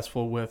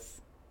successful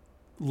with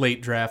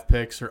late draft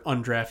picks or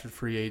undrafted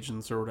free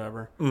agents or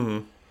whatever.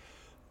 Mm-hmm.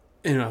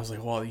 And I was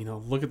like, well,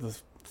 look at the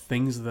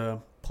things the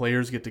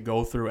players get to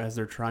go through as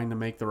they're trying to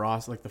make the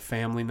roster, like the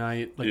family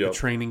night, like Yep. the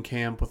training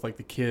camp with like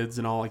the kids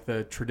and all like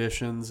the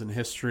traditions and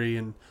history,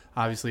 and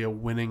obviously a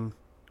winning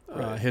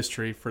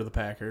history for the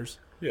Packers.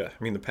 Yeah,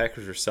 I mean, the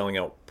Packers are selling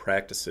out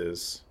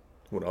practices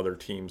when other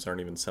teams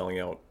aren't even selling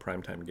out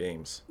primetime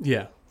games.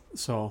 Yeah.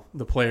 So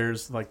the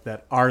players like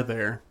that are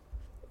there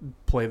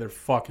play their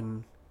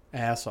fucking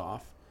ass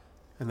off.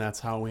 And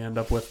that's how we end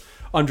up with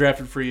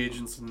undrafted free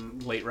agents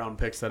and late round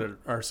picks that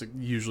are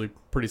usually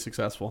pretty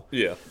successful.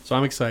 Yeah, So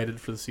I'm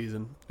excited for the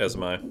season. as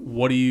am I.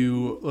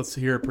 Let's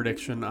hear a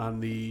prediction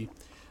on the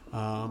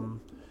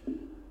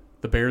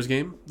Bears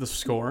game, the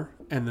score,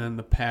 and then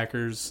the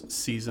Packers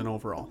season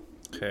overall.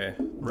 Okay.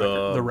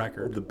 The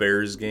record. The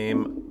Bears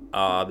game,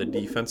 the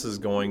defense is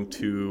going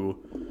to...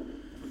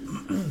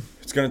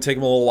 It's going to take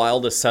them a little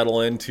while to settle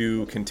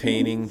into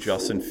containing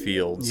Justin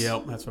Fields.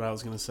 Yep, that's what I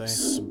was going to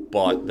say.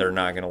 But they're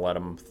not going to let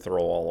him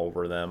throw all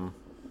over them.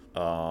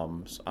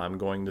 So I'm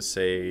going to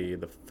say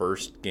the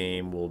first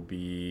game will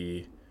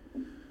be...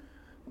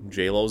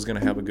 J-Lo's going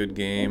to have a good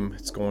game.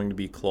 It's going to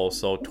be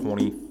close, though.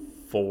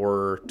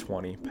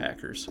 24-20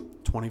 Packers.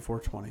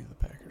 24-20, the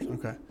Packers.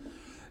 Okay.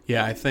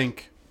 Yeah, I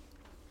think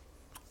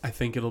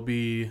it'll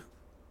be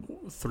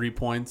 3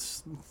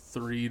 points,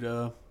 3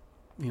 to,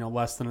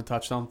 less than a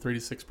touchdown, 3 to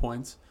 6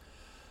 points.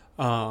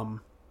 That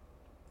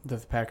the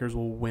Packers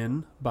will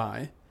win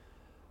by.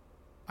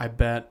 I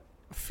bet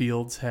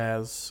Fields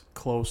has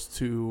close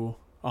to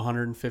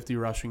 150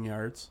 rushing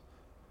yards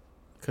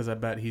because I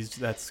bet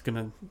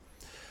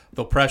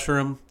they'll pressure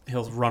him.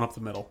 He'll run up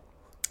the middle.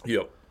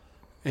 Yep.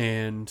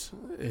 And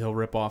he'll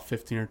rip off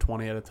 15 or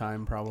 20 at a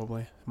time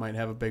probably. Might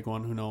have a big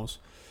one, who knows.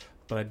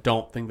 But I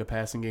don't think the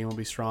passing game will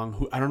be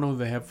strong. I don't know who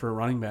they have for a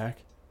running back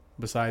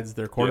besides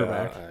their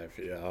quarterback.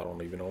 Yeah, I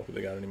don't even know who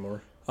they got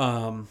anymore.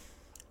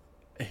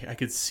 I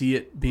could see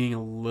it being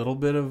a little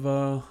bit of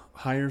a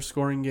higher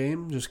scoring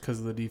game just because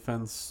of the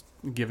defense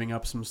giving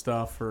up some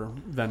stuff or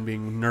then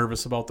being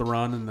nervous about the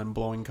run and then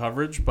blowing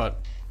coverage. But,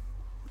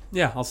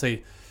 yeah, I'll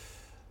say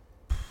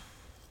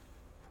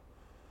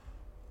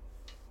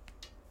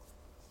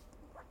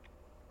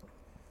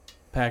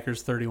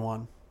Packers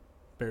 31,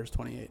 Bears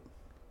 28.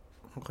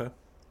 Okay.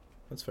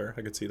 That's fair.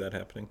 I could see that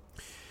happening.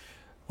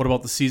 What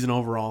about the season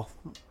overall?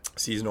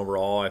 Season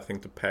overall, I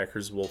think the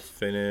Packers will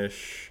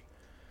finish...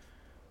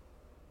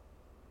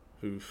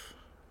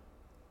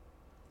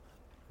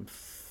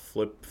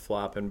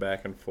 flip-flopping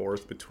back and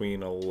forth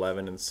between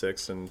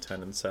 11-6 and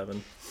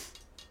 10-7.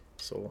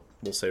 So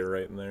we'll say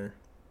right in there.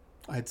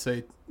 I'd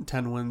say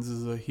 10 wins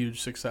is a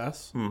huge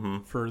success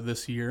for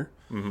this year.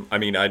 Mm-hmm. I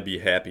mean, I'd be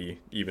happy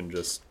even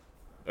just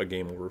a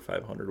game over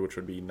 500, which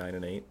would be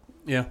 9-8.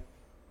 Yeah.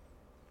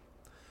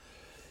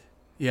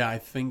 Yeah, I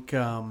think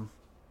I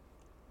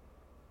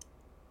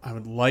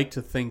would like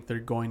to think they're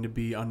going to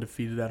be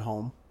undefeated at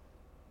home.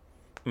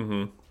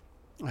 Mm-hmm.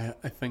 I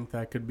think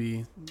that could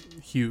be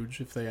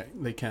huge if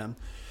they can.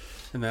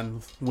 And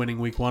then winning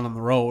week 1 on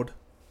the road.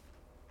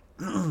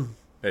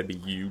 That'd be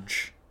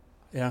huge.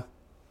 Yeah.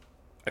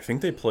 I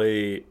think they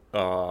play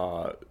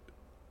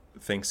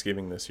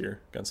Thanksgiving this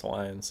year against the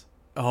Lions.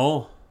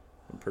 Oh,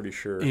 I'm pretty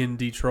sure. in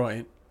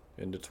Detroit.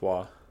 In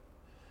Detroit.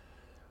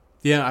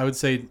 Yeah, I would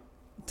say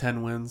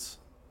 10 wins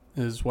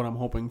is what I'm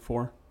hoping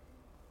for.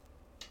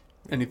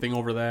 Anything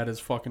over that is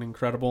fucking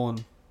incredible,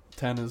 and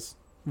 10 is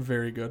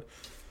very good.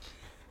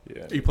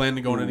 Yeah. Are you planning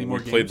to go in any more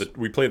games?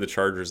 We play the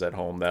Chargers at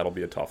home. That'll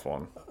be a tough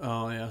one.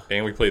 Oh, yeah.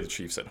 And we play the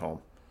Chiefs at home.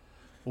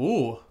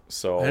 Ooh.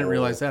 So I didn't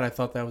realize that. I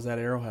thought that was at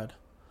Arrowhead.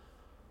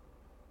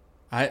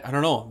 I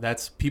don't know.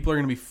 People are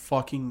going to be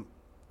fucking,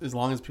 as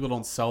long as people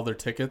don't sell their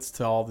tickets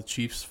to all the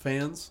Chiefs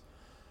fans,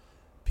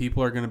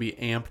 people are going to be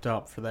amped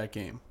up for that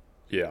game.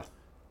 Yeah.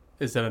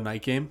 Is that a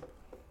night game?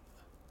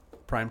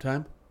 Prime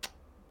time?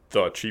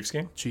 The Chiefs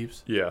game?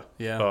 Chiefs? Yeah.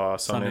 Yeah.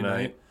 Sunday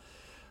night.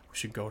 We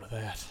should go to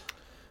that.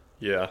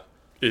 Yeah.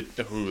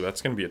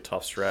 That's going to be a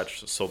tough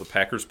stretch. So the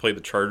Packers play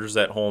the Chargers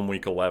at home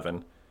week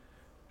 11.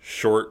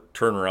 Short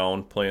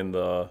turnaround playing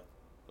the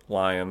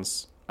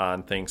Lions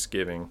on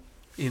Thanksgiving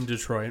In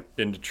Detroit.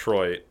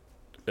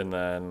 And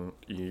then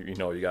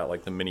you got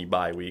like the mini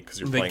bye week because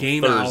you're The playing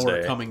game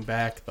Thursday. hour coming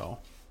back, though.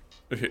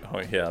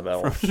 Oh yeah,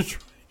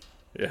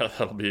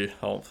 that'll be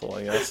helpful,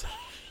 I guess.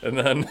 And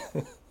then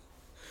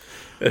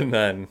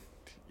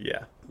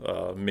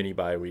mini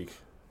bye week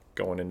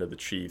going into the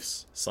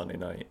Chiefs Sunday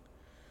night.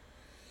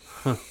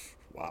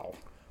 Wow.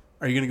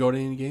 Are you going to go to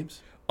any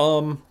games?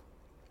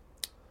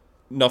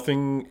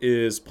 Nothing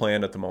is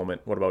planned at the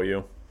moment. What about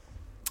you?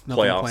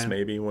 Nothing Playoffs planned.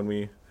 maybe when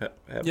we have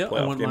Yeah, I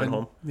playoff wouldn't game at mind.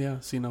 home. Yeah,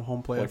 seeing a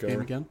home playoff Like game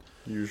our- again.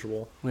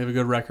 Usual. We have a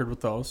good record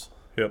with those.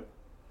 Yep.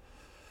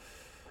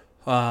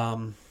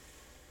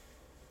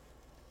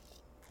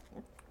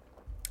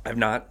 I've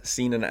not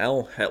seen an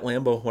L at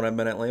Lambeau when I've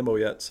been at Lambeau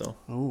yet, so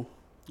Oh,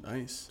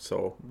 nice.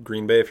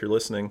 Green Bay, if you're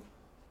listening,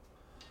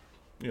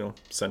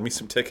 send me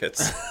some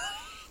tickets.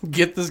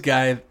 Get this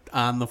guy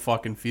on the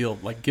fucking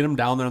field. Like, get him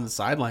down there on the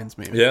sidelines,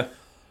 maybe. Yeah.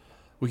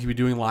 We could be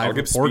doing live I'll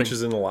give reporting.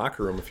 speeches in the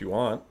locker room if you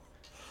want.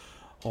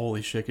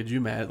 Holy shit, could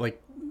you mad?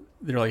 Like,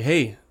 they're like,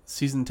 hey,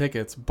 season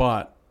tickets,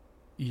 but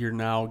you're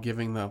now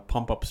giving the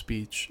pump-up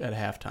speech at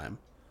halftime.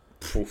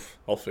 Poof,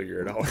 I'll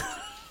figure it out.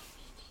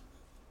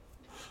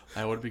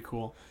 That would be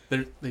cool.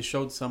 They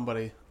showed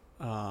somebody,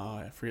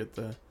 I forget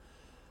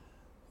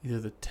either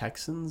the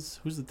Texans.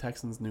 Who's the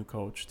Texans' new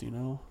coach? Do you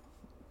know?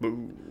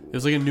 Boo. It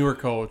was like a newer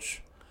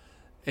coach,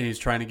 and he's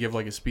trying to give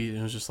like a speech, and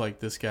it was just like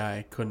this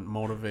guy couldn't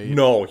motivate.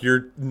 No,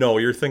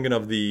 you're thinking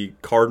of the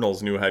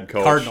Cardinals' new head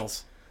coach.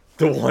 Cardinals.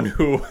 The one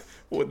who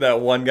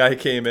that one guy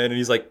came in and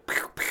he's like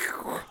pew,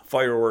 pew,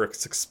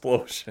 fireworks,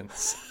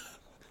 explosions.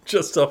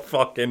 Just a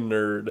fucking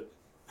nerd.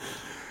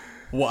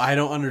 Well, I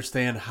don't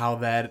understand how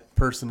that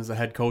person is a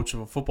head coach of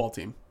a football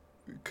team.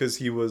 Because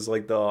he was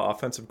like the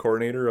offensive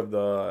coordinator of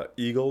the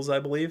Eagles, I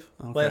believe,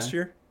 last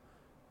year.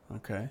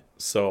 Okay.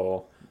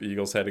 So the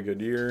Eagles had a good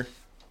year.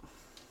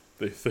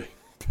 Good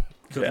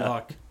Yeah.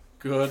 luck.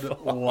 Good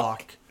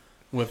luck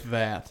with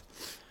that.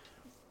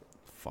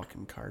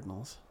 Fucking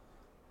Cardinals.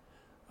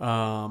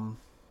 I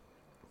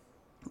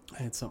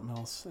had something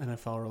else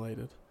NFL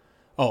related.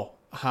 Oh,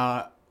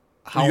 how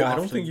I often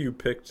don't think you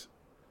picked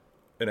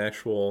an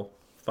actual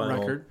final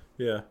record?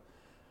 Yeah.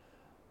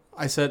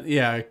 I said,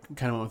 yeah, I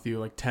kind of went with you.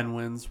 Like 10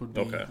 wins would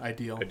be Okay.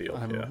 ideal.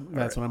 Ideal, yeah.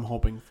 That's what I'm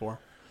hoping for.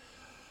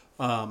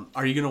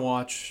 Are you going to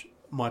watch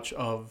much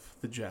of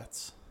the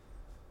Jets?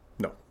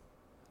 No.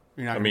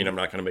 You're not I'm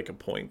not going to make a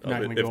point Not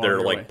of gonna it. go If all they're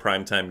your like way.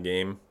 primetime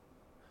game,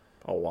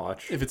 I'll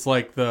watch. If it's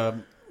like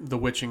the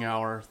witching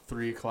hour,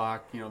 3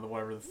 o'clock, the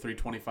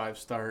 3:25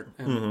 start,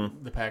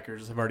 and the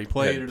Packers have already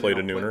played. Yeah, or they played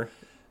a don't play, nooner.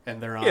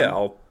 and they're on. Yeah,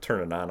 I'll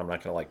turn it on. I'm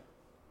not going to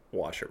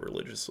watch it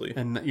religiously.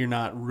 And you're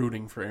not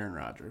rooting for Aaron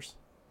Rodgers.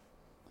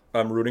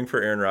 I'm rooting for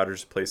Aaron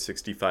Rodgers to play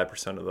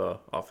 65% of the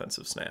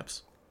offensive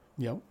snaps.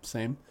 Yep,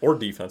 same. Or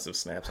defensive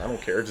snaps. I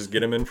don't care. Just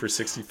get him in for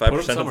 65%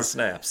 of somewhere. the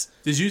snaps.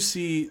 Did you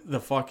see the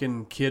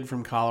fucking kid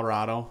from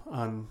Colorado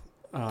on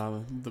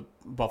the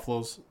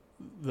Buffaloes?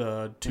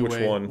 The Which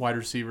two-way one? wide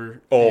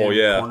receiver. Oh, and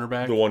yeah.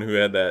 cornerback. The one who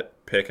had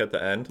that pick at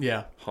the end.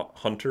 Yeah,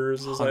 Hunter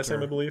is his last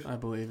name, I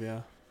believe.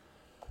 yeah.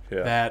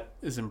 Yeah. That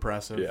is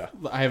impressive. Yeah.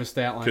 I have a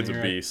stat line Kid's a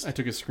here. beast. I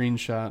took a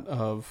screenshot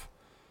of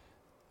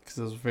because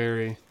it was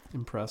very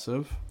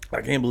impressive.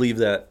 I can't believe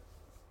that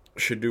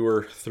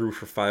Shadeur threw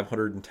for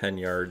 510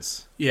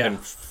 yards. Yeah. And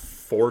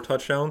 4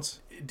 touchdowns.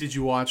 Did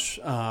you watch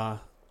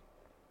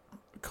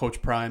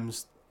Coach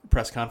Prime's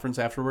press conference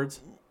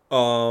afterwards?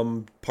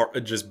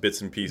 Just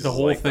bits and pieces. The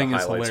whole like thing the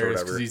is highlights or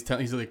hilarious whatever. because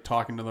he's like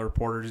talking to the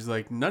reporters. He's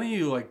like, none of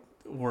you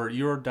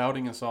you were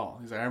doubting us all.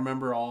 He's like, I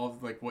remember all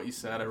of what you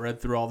said. I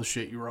read through all the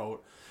shit you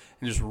wrote,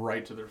 and just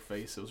right to their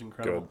face. It was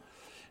incredible. Good.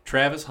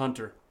 Travis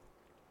Hunter,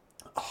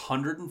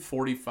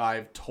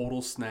 145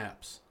 total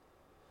snaps,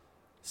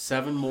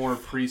 7 more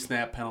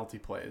pre-snap penalty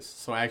plays.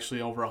 So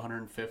actually over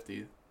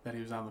 150 that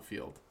he was on the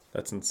field.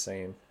 That's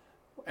insane.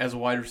 As a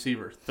wide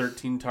receiver,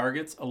 13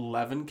 targets,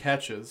 11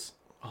 catches,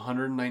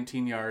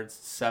 119 yards,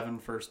 7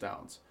 first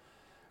downs.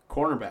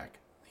 Cornerback,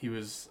 he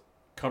was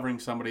covering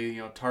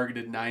somebody,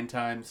 targeted 9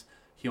 times.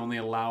 He only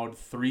allowed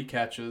 3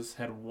 catches,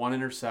 had 1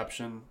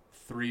 interception,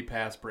 3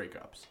 pass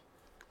breakups.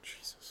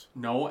 Jesus.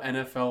 No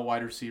NFL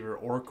wide receiver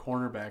or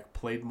cornerback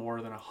played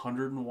more than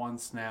 101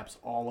 snaps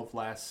all of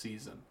last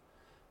season,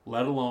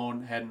 let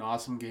alone had an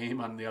awesome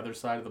game on the other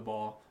side of the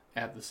ball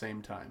at the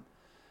same time.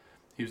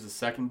 He was the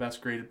second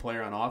best graded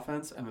player on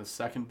offense and the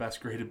second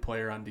best graded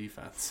player on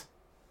defense.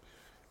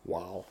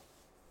 Wow.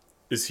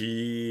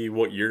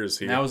 What year is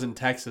he? And that was in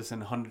Texas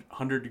in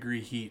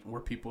 100-degree heat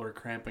where people are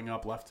cramping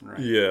up left and right.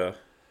 Yeah.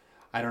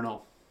 I don't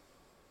know.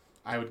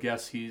 I would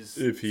guess he's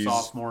If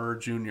sophomore or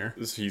junior.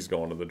 He's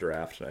going to the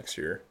draft next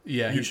year.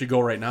 Yeah, he should go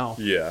right now.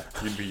 Yeah.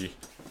 You'd be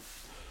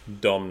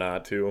dumb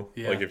not to.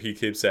 Yeah. If he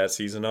keeps that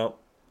season up,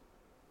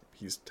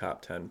 he's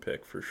top 10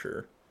 pick for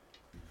sure.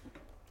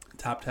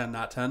 Top 10,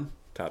 not 10.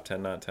 Top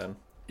 10, not 10.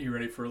 You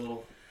ready for a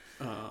little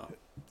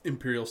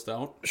Imperial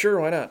Stout?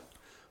 Sure, why not?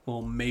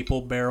 Little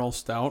maple barrel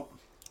stout.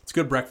 It's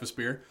good breakfast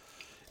beer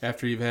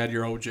after you've had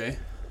your OJ.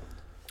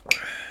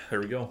 There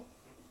we go.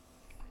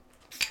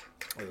 I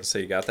was going to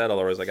say you got that,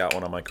 otherwise I got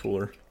one on my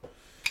cooler.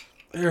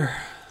 There.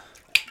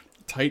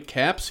 Tight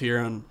caps here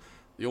on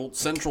the old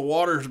Central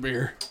Waters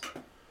beer.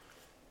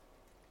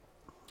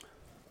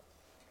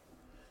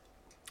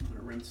 I'm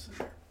gonna rinse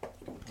it.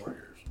 Pour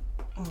yours.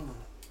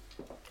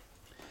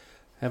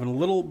 Having a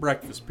little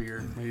breakfast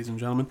beer, ladies and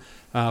gentlemen.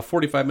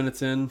 45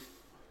 minutes in.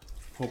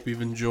 Hope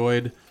you've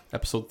enjoyed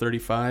episode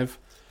 35.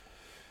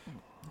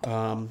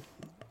 Had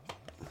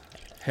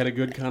a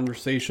good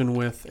conversation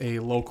with a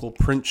local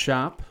print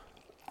shop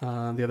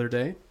the other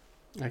day.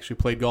 Actually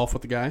played golf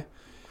with the guy.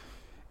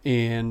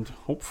 And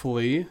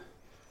hopefully,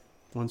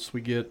 once we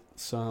get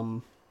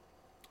some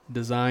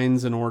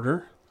designs in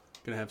order,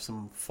 going to have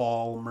some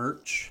fall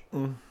merch,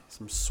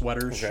 some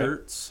sweater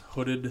shirts,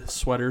 hooded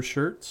sweater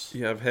shirts.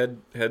 Yeah, I've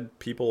had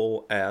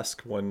people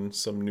ask when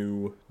some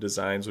new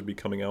designs would be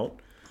coming out.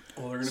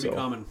 Well, they're going to be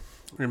coming.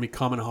 They're going to be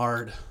coming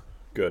hard.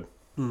 Good.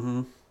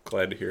 Mm-hmm.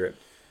 Glad to hear it.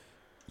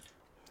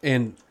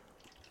 And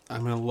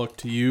I'm going to look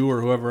to you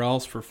or whoever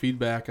else for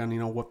feedback on,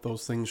 what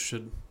those things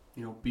should,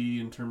 be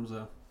in terms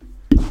of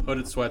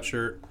hooded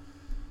sweatshirt,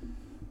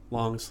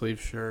 long sleeve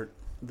shirt,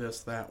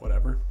 this, that,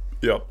 whatever.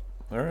 Yep.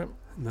 All right.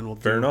 And then we'll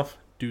Fair enough.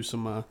 Do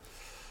some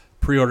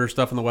pre-order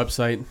stuff on the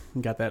website.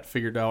 Got that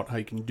figured out how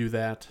you can do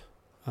that.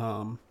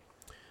 So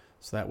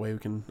that way we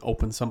can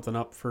open something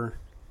up for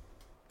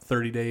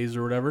 30 days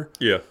or whatever.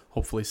 Yeah.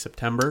 Hopefully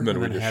September. And then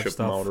we just ship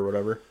them out or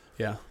whatever.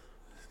 Yeah.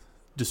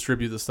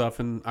 Distribute the stuff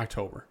in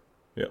October.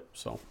 Yep.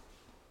 So.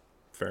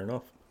 Fair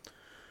enough.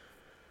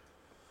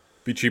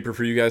 Be cheaper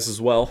for you guys as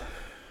well.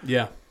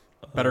 Yeah.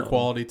 Better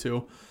quality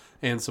too.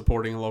 And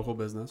supporting a local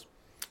business.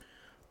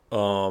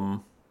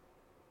 All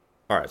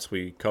right, so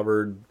we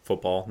covered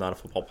football, not a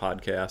football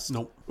podcast.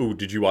 Nope. Ooh,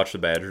 did you watch the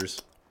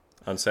Badgers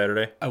on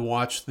Saturday? I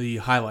watched the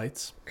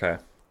highlights. Okay.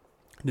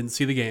 Didn't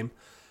see the game.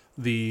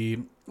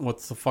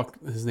 What's the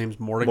fuck? His name's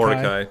Mordecai.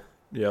 Mordecai.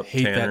 Yep.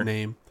 Hate Tanner. that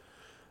name.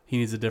 He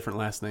needs a different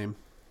last name.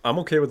 I'm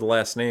okay with the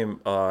last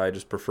name. I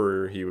just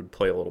prefer he would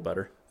play a little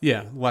better.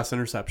 Yeah, less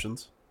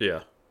interceptions. Yeah.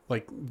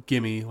 Like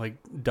gimme, like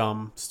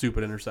dumb,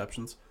 stupid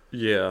interceptions.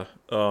 Yeah.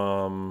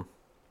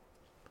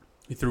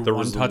 He threw There one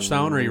was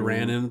touchdown, or he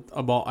ran in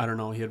a ball. I don't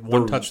know. He had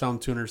one touchdown,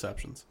 2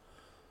 interceptions.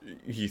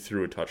 He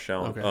threw a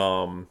touchdown.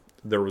 Okay.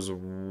 There was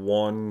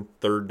one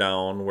third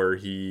down where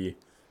he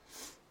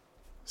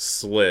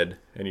slid,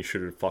 and he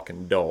should have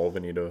fucking dove,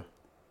 and he'd have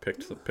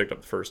picked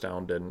up the first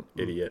down. Didn't.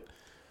 Idiot.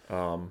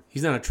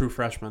 He's not a true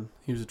freshman.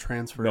 He was a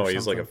transfer. No, or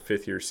he's like a something.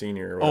 5th-year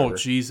senior or whatever. Oh,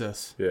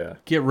 Jesus. Yeah.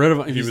 Get rid of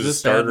him. If He he's was a this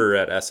starter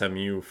at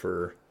SMU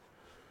for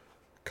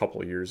a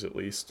couple of years at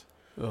least.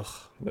 Ugh.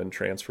 Then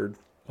transferred.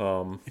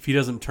 If he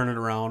doesn't turn it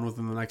around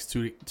within the next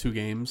two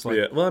games, like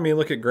Yeah. Well, I mean,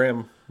 look at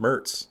Graham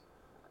Mertz.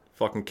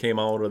 Fucking came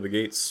out of the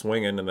gates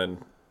swinging and then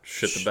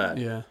shit the bed.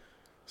 Yeah.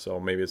 So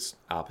maybe it's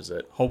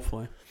opposite.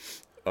 Hopefully.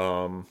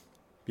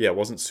 Yeah,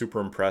 wasn't super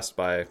impressed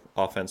by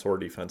offense or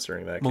defense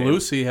during that game.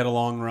 Malusi had a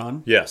long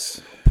run.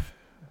 Yes.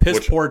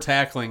 Piss poor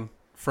tackling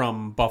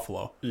from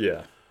Buffalo.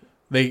 Yeah.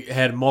 They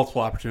had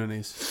multiple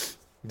opportunities.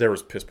 There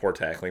was piss poor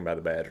tackling by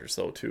the Badgers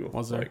though too.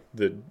 Was there?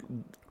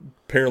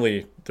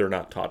 Apparently they're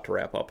not taught to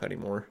wrap up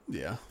anymore.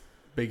 Yeah.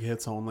 Big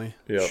hits only.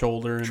 Yep.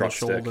 Shoulder and Truck the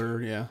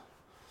shoulder. Yeah.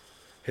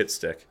 Hit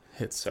stick.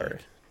 Hits. Sorry.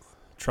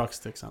 Truck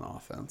sticks on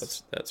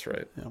offense. That's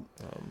right. Yep.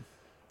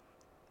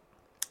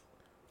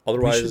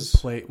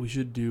 Otherwise, We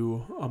should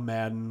do a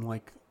Madden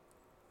like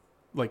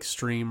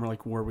stream or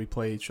like where we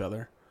play each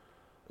other.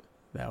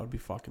 That would be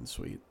fucking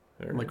sweet.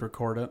 Right. Like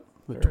record it.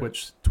 The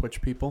Right.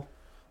 Twitch people.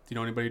 Do you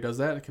know anybody who does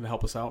that? It can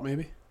help us out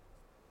maybe.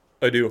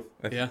 I do.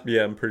 Yeah?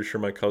 Yeah, I'm pretty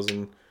sure my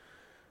cousin.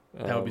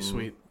 That would be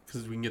sweet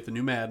because we can get the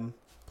new Madden,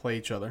 play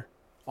each other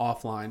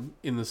offline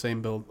in the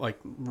same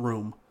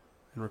room,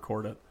 and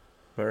record it.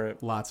 All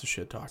right. Lots of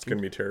shit talking. It's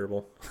gonna be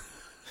terrible.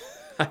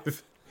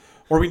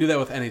 Or we can do that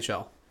with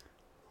NHL.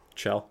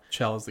 Chell.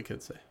 Chell, as the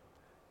kids say.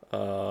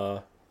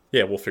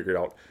 Yeah, we'll figure it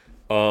out.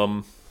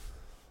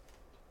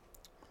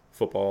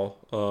 Football.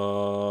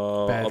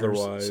 Badgers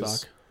Otherwise,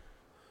 suck.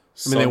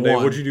 Sunday. they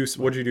won.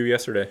 What'd you do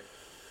yesterday?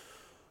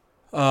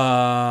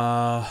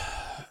 A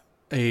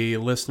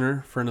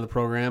listener, friend of the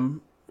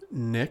program,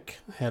 Nick,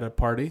 had a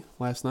party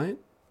last night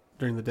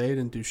during the day.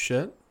 Didn't do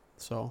shit.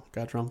 So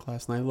got drunk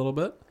last night a little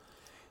bit.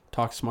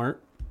 Talk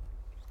smart.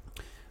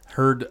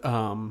 Heard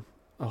a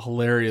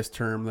hilarious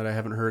term that I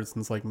haven't heard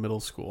since like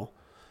middle school.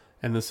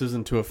 And this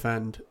isn't to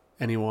offend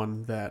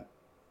anyone that,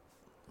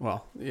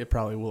 well, it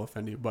probably will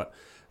offend you, but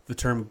the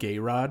term gay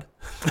rod.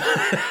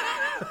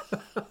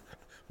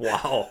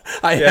 Wow.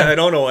 I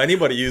don't know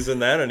anybody using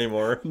that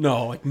anymore.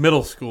 No, like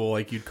middle school,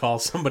 like you'd call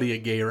somebody a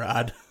gay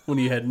rod when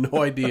you had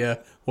no idea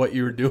what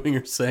you were doing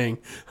or saying.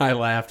 I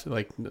laughed.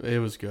 Like, it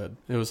was good.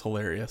 It was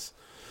hilarious.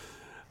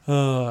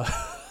 Wow.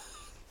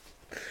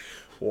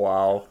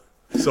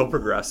 So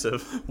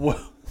progressive.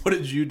 What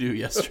did you do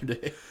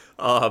yesterday?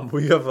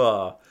 We have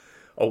a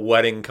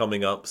wedding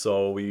coming up,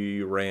 so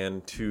we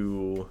ran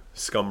to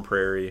Scum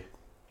Prairie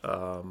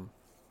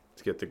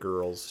to get the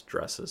girls'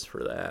 dresses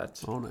for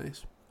that. Oh,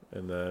 nice.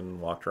 and then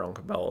walked around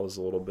Cabela's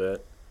a little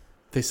bit.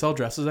 They sell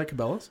dresses at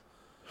Cabela's?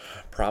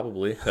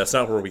 Probably. That's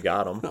not where we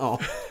got them. Oh.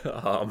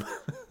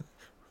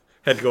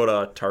 Had to go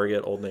to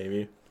Target, Old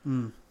Navy,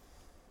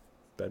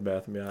 Bed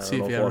Bath & Beyond. I See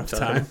don't if know you if have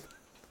we'll enough time.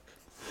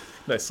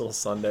 Nice little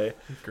Sunday.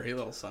 Great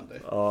little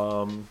Sunday.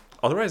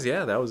 Otherwise,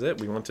 yeah, that was it.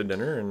 We went to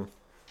dinner and,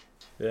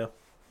 yeah,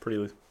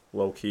 pretty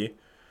low key.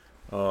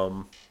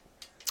 And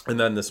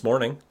then this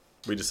morning,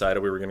 we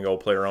decided we were going to go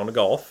play around the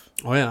golf.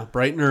 Oh, yeah.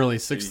 Bright and early,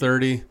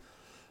 6:30.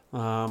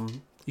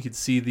 You could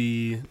see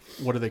the,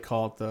 what do they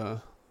call it?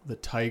 The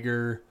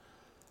Tiger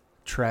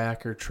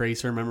track or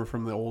tracer. Remember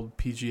from the old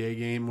PGA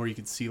game where you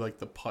could see like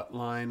the putt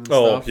line and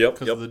stuff? Yep,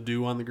 because yep. of the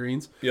dew on the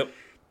greens. Yep.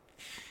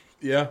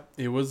 Yeah,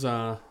 it was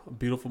a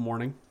beautiful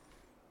morning.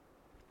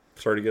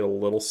 Started to get a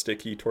little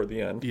sticky toward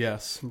the end.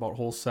 Yes, about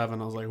hole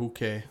 7, I was like,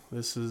 okay,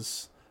 this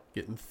is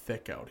getting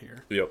thick out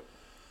here. Yep.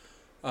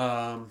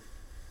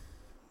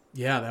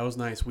 Yeah, that was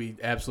nice. We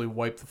absolutely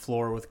wiped the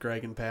floor with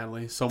Greg and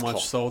Padley, so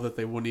much so that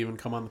they wouldn't even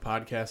come on the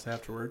podcast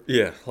afterward.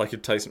 Yeah, like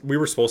at Tyson. We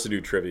were supposed to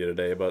do trivia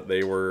today, but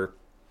they were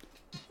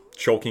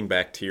choking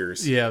back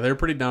tears. Yeah, they're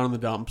pretty down in the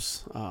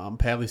dumps.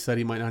 Padley said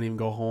he might not even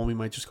go home. He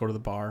might just go to the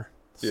bar.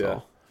 So Yeah.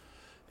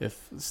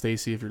 if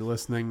Stacy, if you're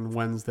listening,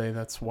 Wednesday,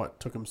 that's what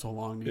took him so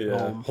long to get Yeah.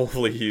 home.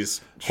 Hopefully he's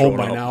Home showing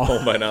by up now.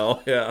 Home by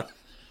now. Yeah.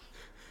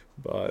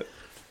 But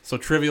So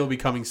trivia will be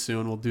coming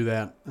soon. We'll do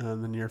that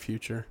in the near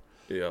future.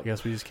 yeah. I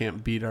guess we just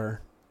can't beat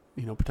our,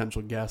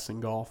 potential guests in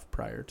golf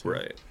prior to.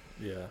 Right.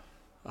 Yeah.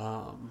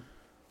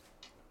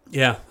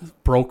 Yeah,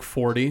 broke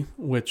 40,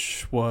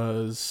 which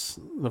was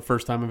the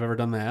first time I've ever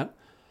done that.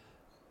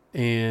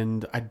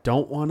 And I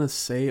don't want to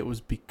say it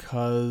was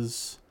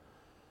because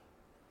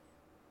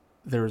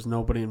there was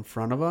nobody in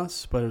front of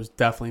us, but it was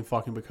definitely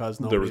fucking because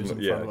nobody was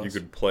in front of us. You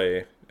could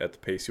play at the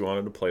pace you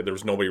wanted to play. There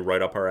was nobody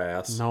right up our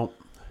ass. Nope.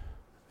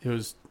 It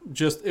was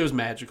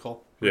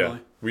magical. Yeah. Really.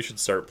 We should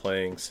start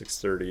playing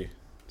 6:30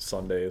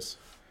 Sundays.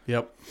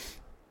 Yep.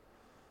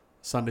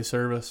 Sunday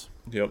service,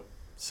 Yep.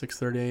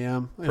 6:30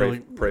 a.m.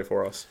 Pray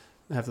for us.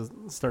 I have to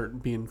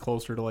start being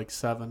closer to like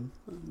 7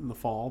 in the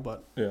fall,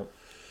 but Yeah.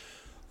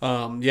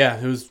 yeah,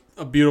 it was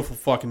a beautiful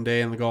fucking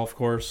day in the golf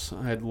course.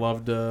 I'd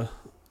love to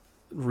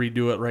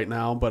redo it right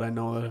now, but I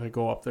know that if I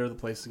go up there, the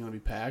place is going to be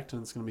packed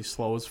and it's going to be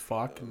slow as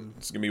fuck and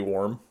It's gonna be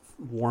warm.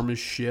 warm as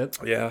shit.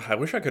 Yeah, I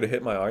wish I could have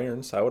hit my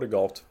irons. I would have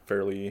golfed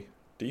fairly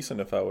decent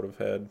if I would have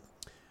had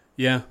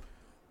Yeah.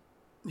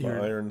 my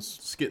You're irons.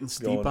 just getting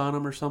steep going. on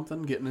them or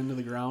something, getting into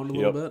the ground a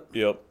little bit.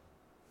 Yep.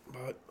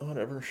 But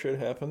whatever, shit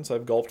happens.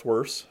 I've golfed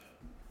worse.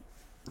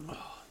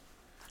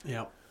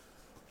 Yeah.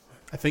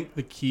 I think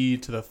the key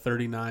to the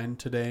 39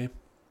 today,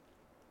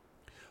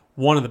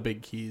 one of the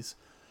big keys,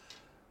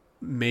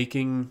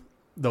 making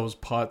those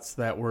putts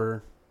that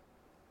were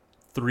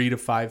 3 to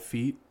 5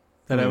 feet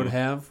that I would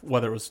have,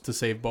 whether it was to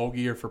save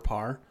bogey or for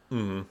par.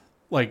 Mm-hmm.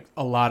 Like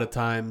a lot of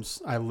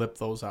times I lip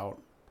those out.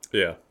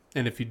 Yeah.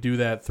 And if you do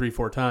that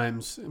 3-4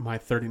 times, my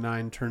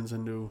 39 turns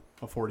into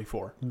a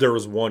 44. There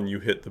was one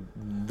you hit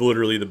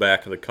literally the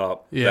back of the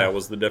cup. Yeah. That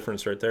was the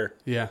difference right there.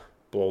 Yeah.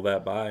 Blow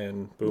that by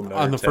and boom. Now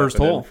On you're the first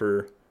tapping in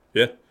hole.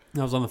 Yeah.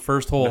 That was on the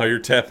first hole. Now you're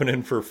tapping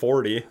in for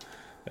 40.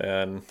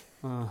 And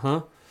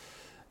Uh-huh.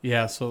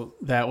 Yeah, so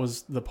that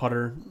was, the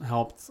putter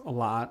helped a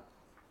lot.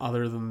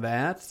 Other than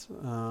that,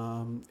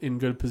 in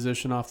good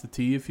position off the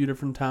tee a few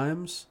different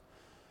times.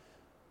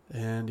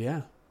 And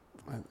yeah,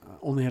 I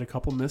only had a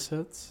couple miss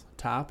hits,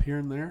 top here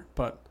and there,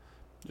 but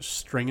just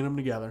stringing them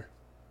together.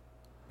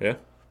 yeah.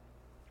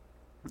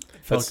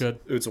 Felt good.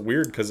 It's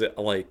weird because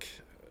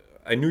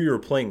I knew you were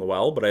playing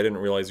well, but I didn't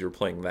realize you were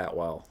playing that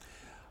well.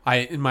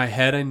 In my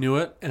head, I knew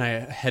it, and I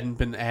hadn't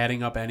been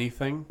adding up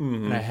anything,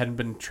 Mm-hmm. and I hadn't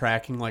been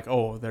tracking like,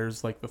 oh,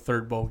 there's like the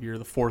 3rd bogey or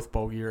the 4th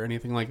bogey or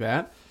anything like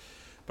that.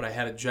 But I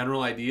had a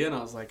general idea, and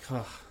I was like,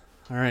 all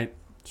right,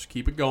 just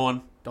keep it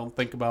going. Don't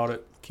think about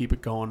it. Keep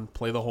it going.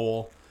 Play the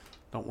hole.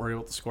 Don't worry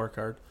about the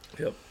scorecard.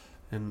 Yep.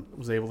 And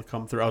was able to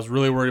come through. I was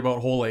really worried about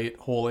hole 8.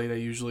 Hole 8, I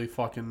usually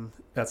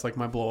that's like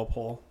my blow-up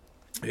hole.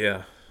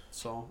 Yeah.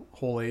 So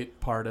hole 8,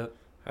 parred it.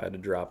 I had to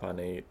drop on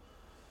 8.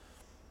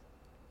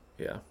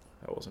 Yeah,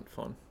 that wasn't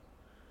fun.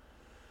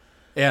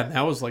 Yeah, and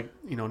that was like,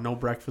 no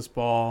breakfast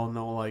ball,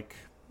 no like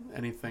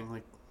anything.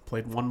 Like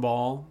played one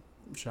ball,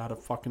 shot a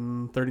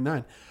fucking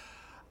 39.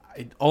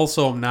 I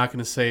also am not going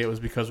to say it was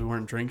because we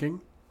weren't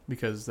drinking,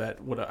 because I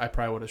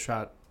probably would have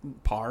shot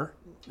par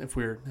if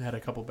we had a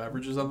couple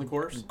beverages on the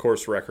course.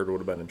 Course record would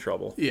have been in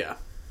trouble. Yeah.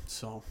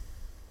 So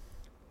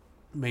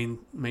main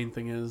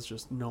thing is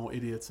just no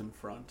idiots in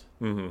front.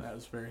 Mm-hmm. That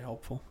was very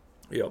helpful.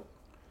 Yep.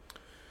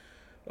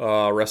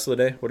 Rest of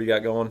the day, what do you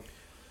got going?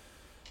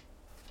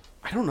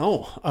 I don't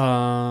know.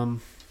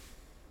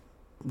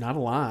 Not a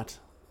lot.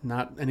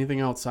 Not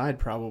anything outside,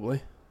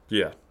 probably.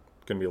 Yeah,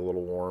 it's going to be a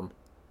little warm.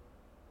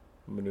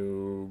 I'm going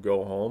to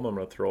go home. I'm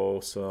going to throw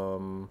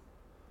some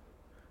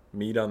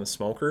meat on the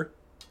smoker.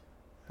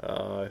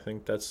 I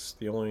think that's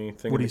the only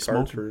thing What in are the you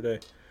cards smoking? for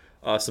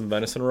today. Some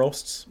venison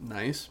roasts.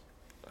 Nice.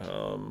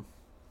 So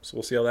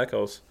we'll see how that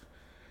goes.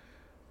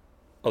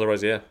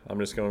 Otherwise, yeah, I'm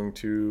just going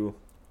to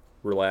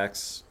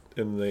relax,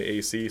 in the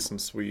AC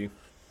since we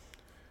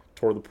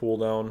tore the pool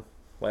down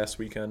last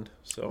weekend.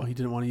 So Oh, he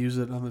didn't want to use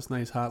it on this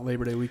nice hot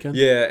Labor Day weekend?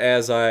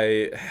 yeah,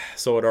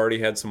 so it already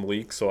had some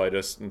leaks, so I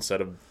just,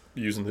 instead of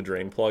using the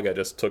drain plug, I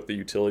just took the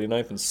utility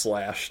knife and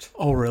slashed.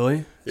 Oh,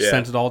 really? Yeah.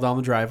 Sent it all down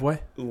the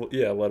driveway?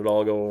 Yeah, let it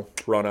all go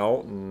run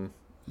out, and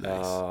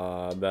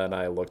Nice. then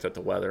I looked at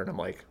the weather and I'm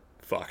like,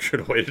 fuck, should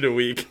have waited a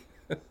week.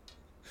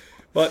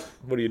 But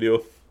what do you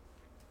do?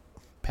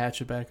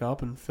 Patch it back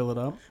up and fill it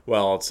up?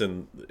 Well, it's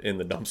in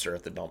the dumpster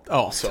at the dump.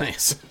 Oh, so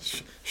nice.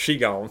 she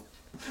gone.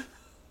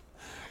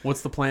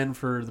 What's the plan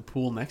for the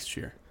pool next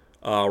year?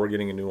 We're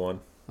getting a new one.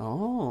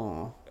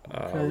 Oh,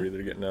 okay. We're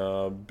either getting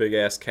a big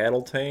ass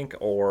cattle tank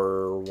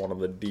or one of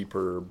the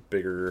deeper,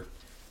 bigger,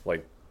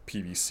 like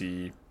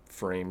PVC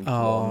framed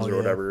ones or yeah.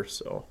 whatever.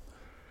 So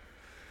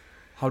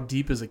How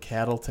deep is a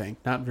cattle tank?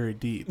 Not very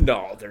deep.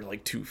 no, they're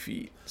like 2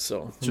 feet,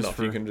 so Just enough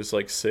you for- can just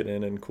like sit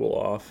in and cool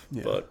off.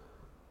 Yeah. But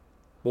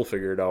we'll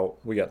figure it out.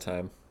 We got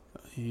time.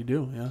 You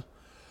do, yeah.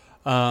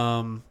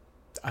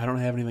 I don't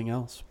have anything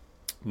else.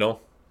 No,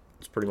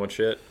 that's pretty much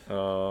it.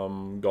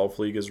 Golf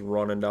League is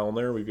running down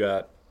there. We've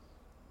got,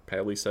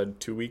 Padley said,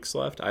 2 weeks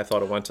left. I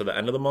thought it went to the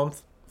end of the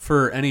month.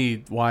 For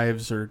any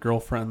wives or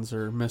girlfriends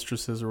or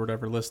mistresses or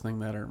whatever listening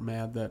that are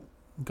mad that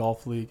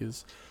Golf League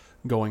is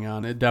going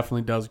on, it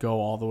definitely does go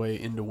all the way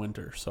into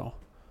winter. So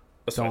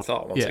That's what I Don't-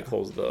 thought once yeah, they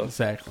closed the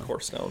exactly.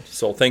 course down.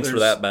 So thanks for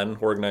There's- that, Ben,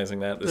 organizing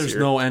that this There's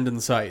year. no end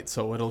in sight,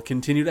 so it'll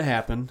continue to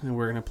happen, and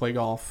we're going to play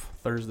golf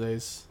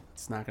Thursdays.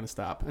 It's not going to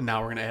stop. And now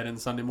we're going to head in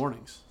Sunday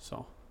mornings,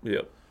 so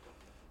Yep.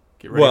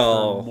 get ready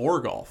Well- for more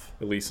golf,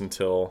 At least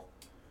until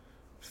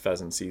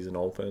pheasant season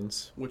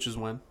opens, which is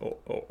when?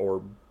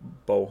 or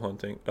bow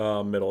hunting,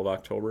 middle of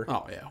October.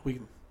 Oh, yeah. We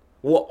can.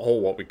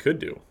 What we could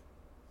do,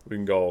 we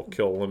can go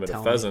kill a limited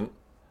Tell me. pheasant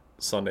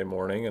Sunday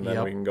morning, and then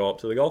Yep. we can go up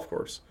to the golf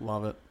course.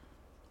 Love it.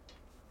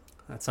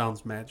 That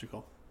sounds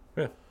magical.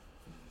 Yeah,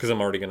 because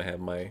I'm already gonna have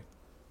my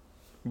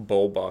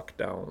bow buck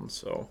down.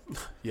 So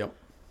Yep.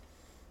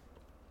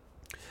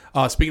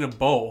 Speaking of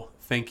Bo,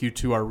 thank you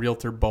to our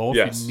realtor Bo.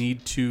 Yes. If you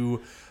need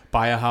to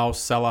buy a house,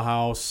 sell a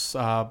house,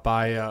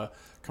 buy a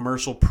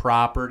commercial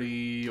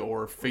property,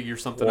 or figure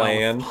something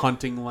Land. out with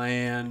hunting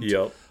land,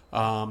 yep,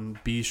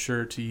 be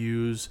sure to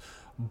use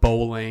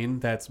Bo Lane.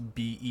 That's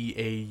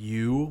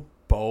Beau,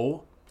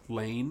 Bo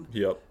Lane.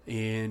 yep.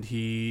 And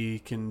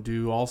he can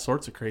do all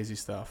sorts of crazy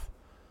stuff.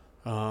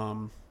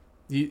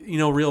 You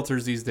know,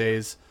 realtors these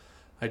days,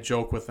 I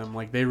joke with them,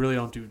 like, they really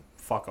don't do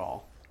fuck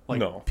all. Like,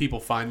 No. people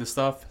find the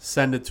stuff,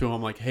 send it to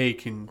them, like, hey,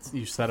 can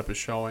you set up a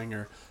showing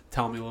or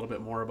tell me a little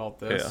bit more about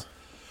this? Yeah.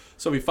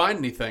 So if you find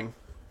anything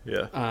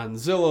Yeah, on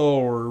Zillow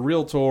or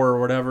Realtor or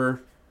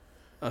whatever,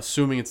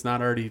 assuming it's not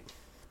already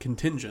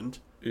contingent,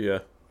 yeah.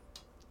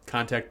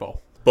 contact Bo.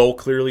 Bo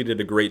clearly did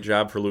a great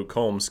job for Luke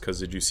Combs, because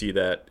did you see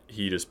that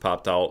he just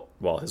popped out?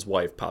 Well, his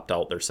wife popped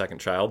out their second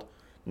child,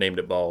 named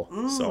it Bo.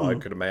 So I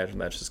could imagine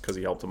that's just because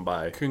he helped him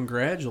buy.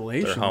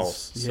 Congratulations. Their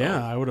house, so.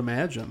 Yeah, I would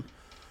imagine.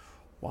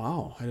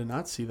 Wow, I did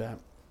not see that.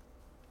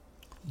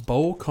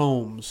 Bo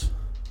Combs.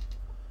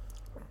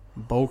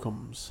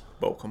 Bocombs.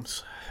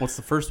 Bocombs. What's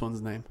the first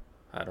one's name?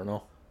 I don't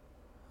know.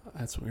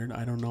 That's weird.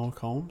 I don't know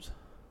Combs.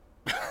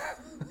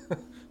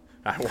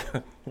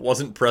 I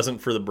wasn't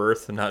present for the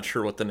birth and not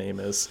sure what the name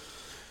is.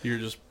 You're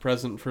just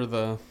present for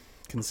the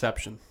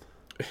conception.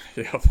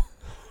 Yep.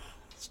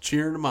 It's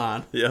cheering them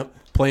on. Yep.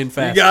 Playing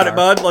fast. You got car. it,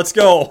 bud. Let's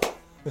go.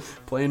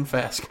 Playing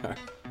fast car.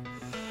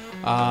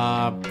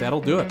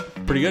 That'll do it.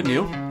 Pretty good,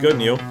 you. Good,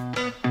 and you.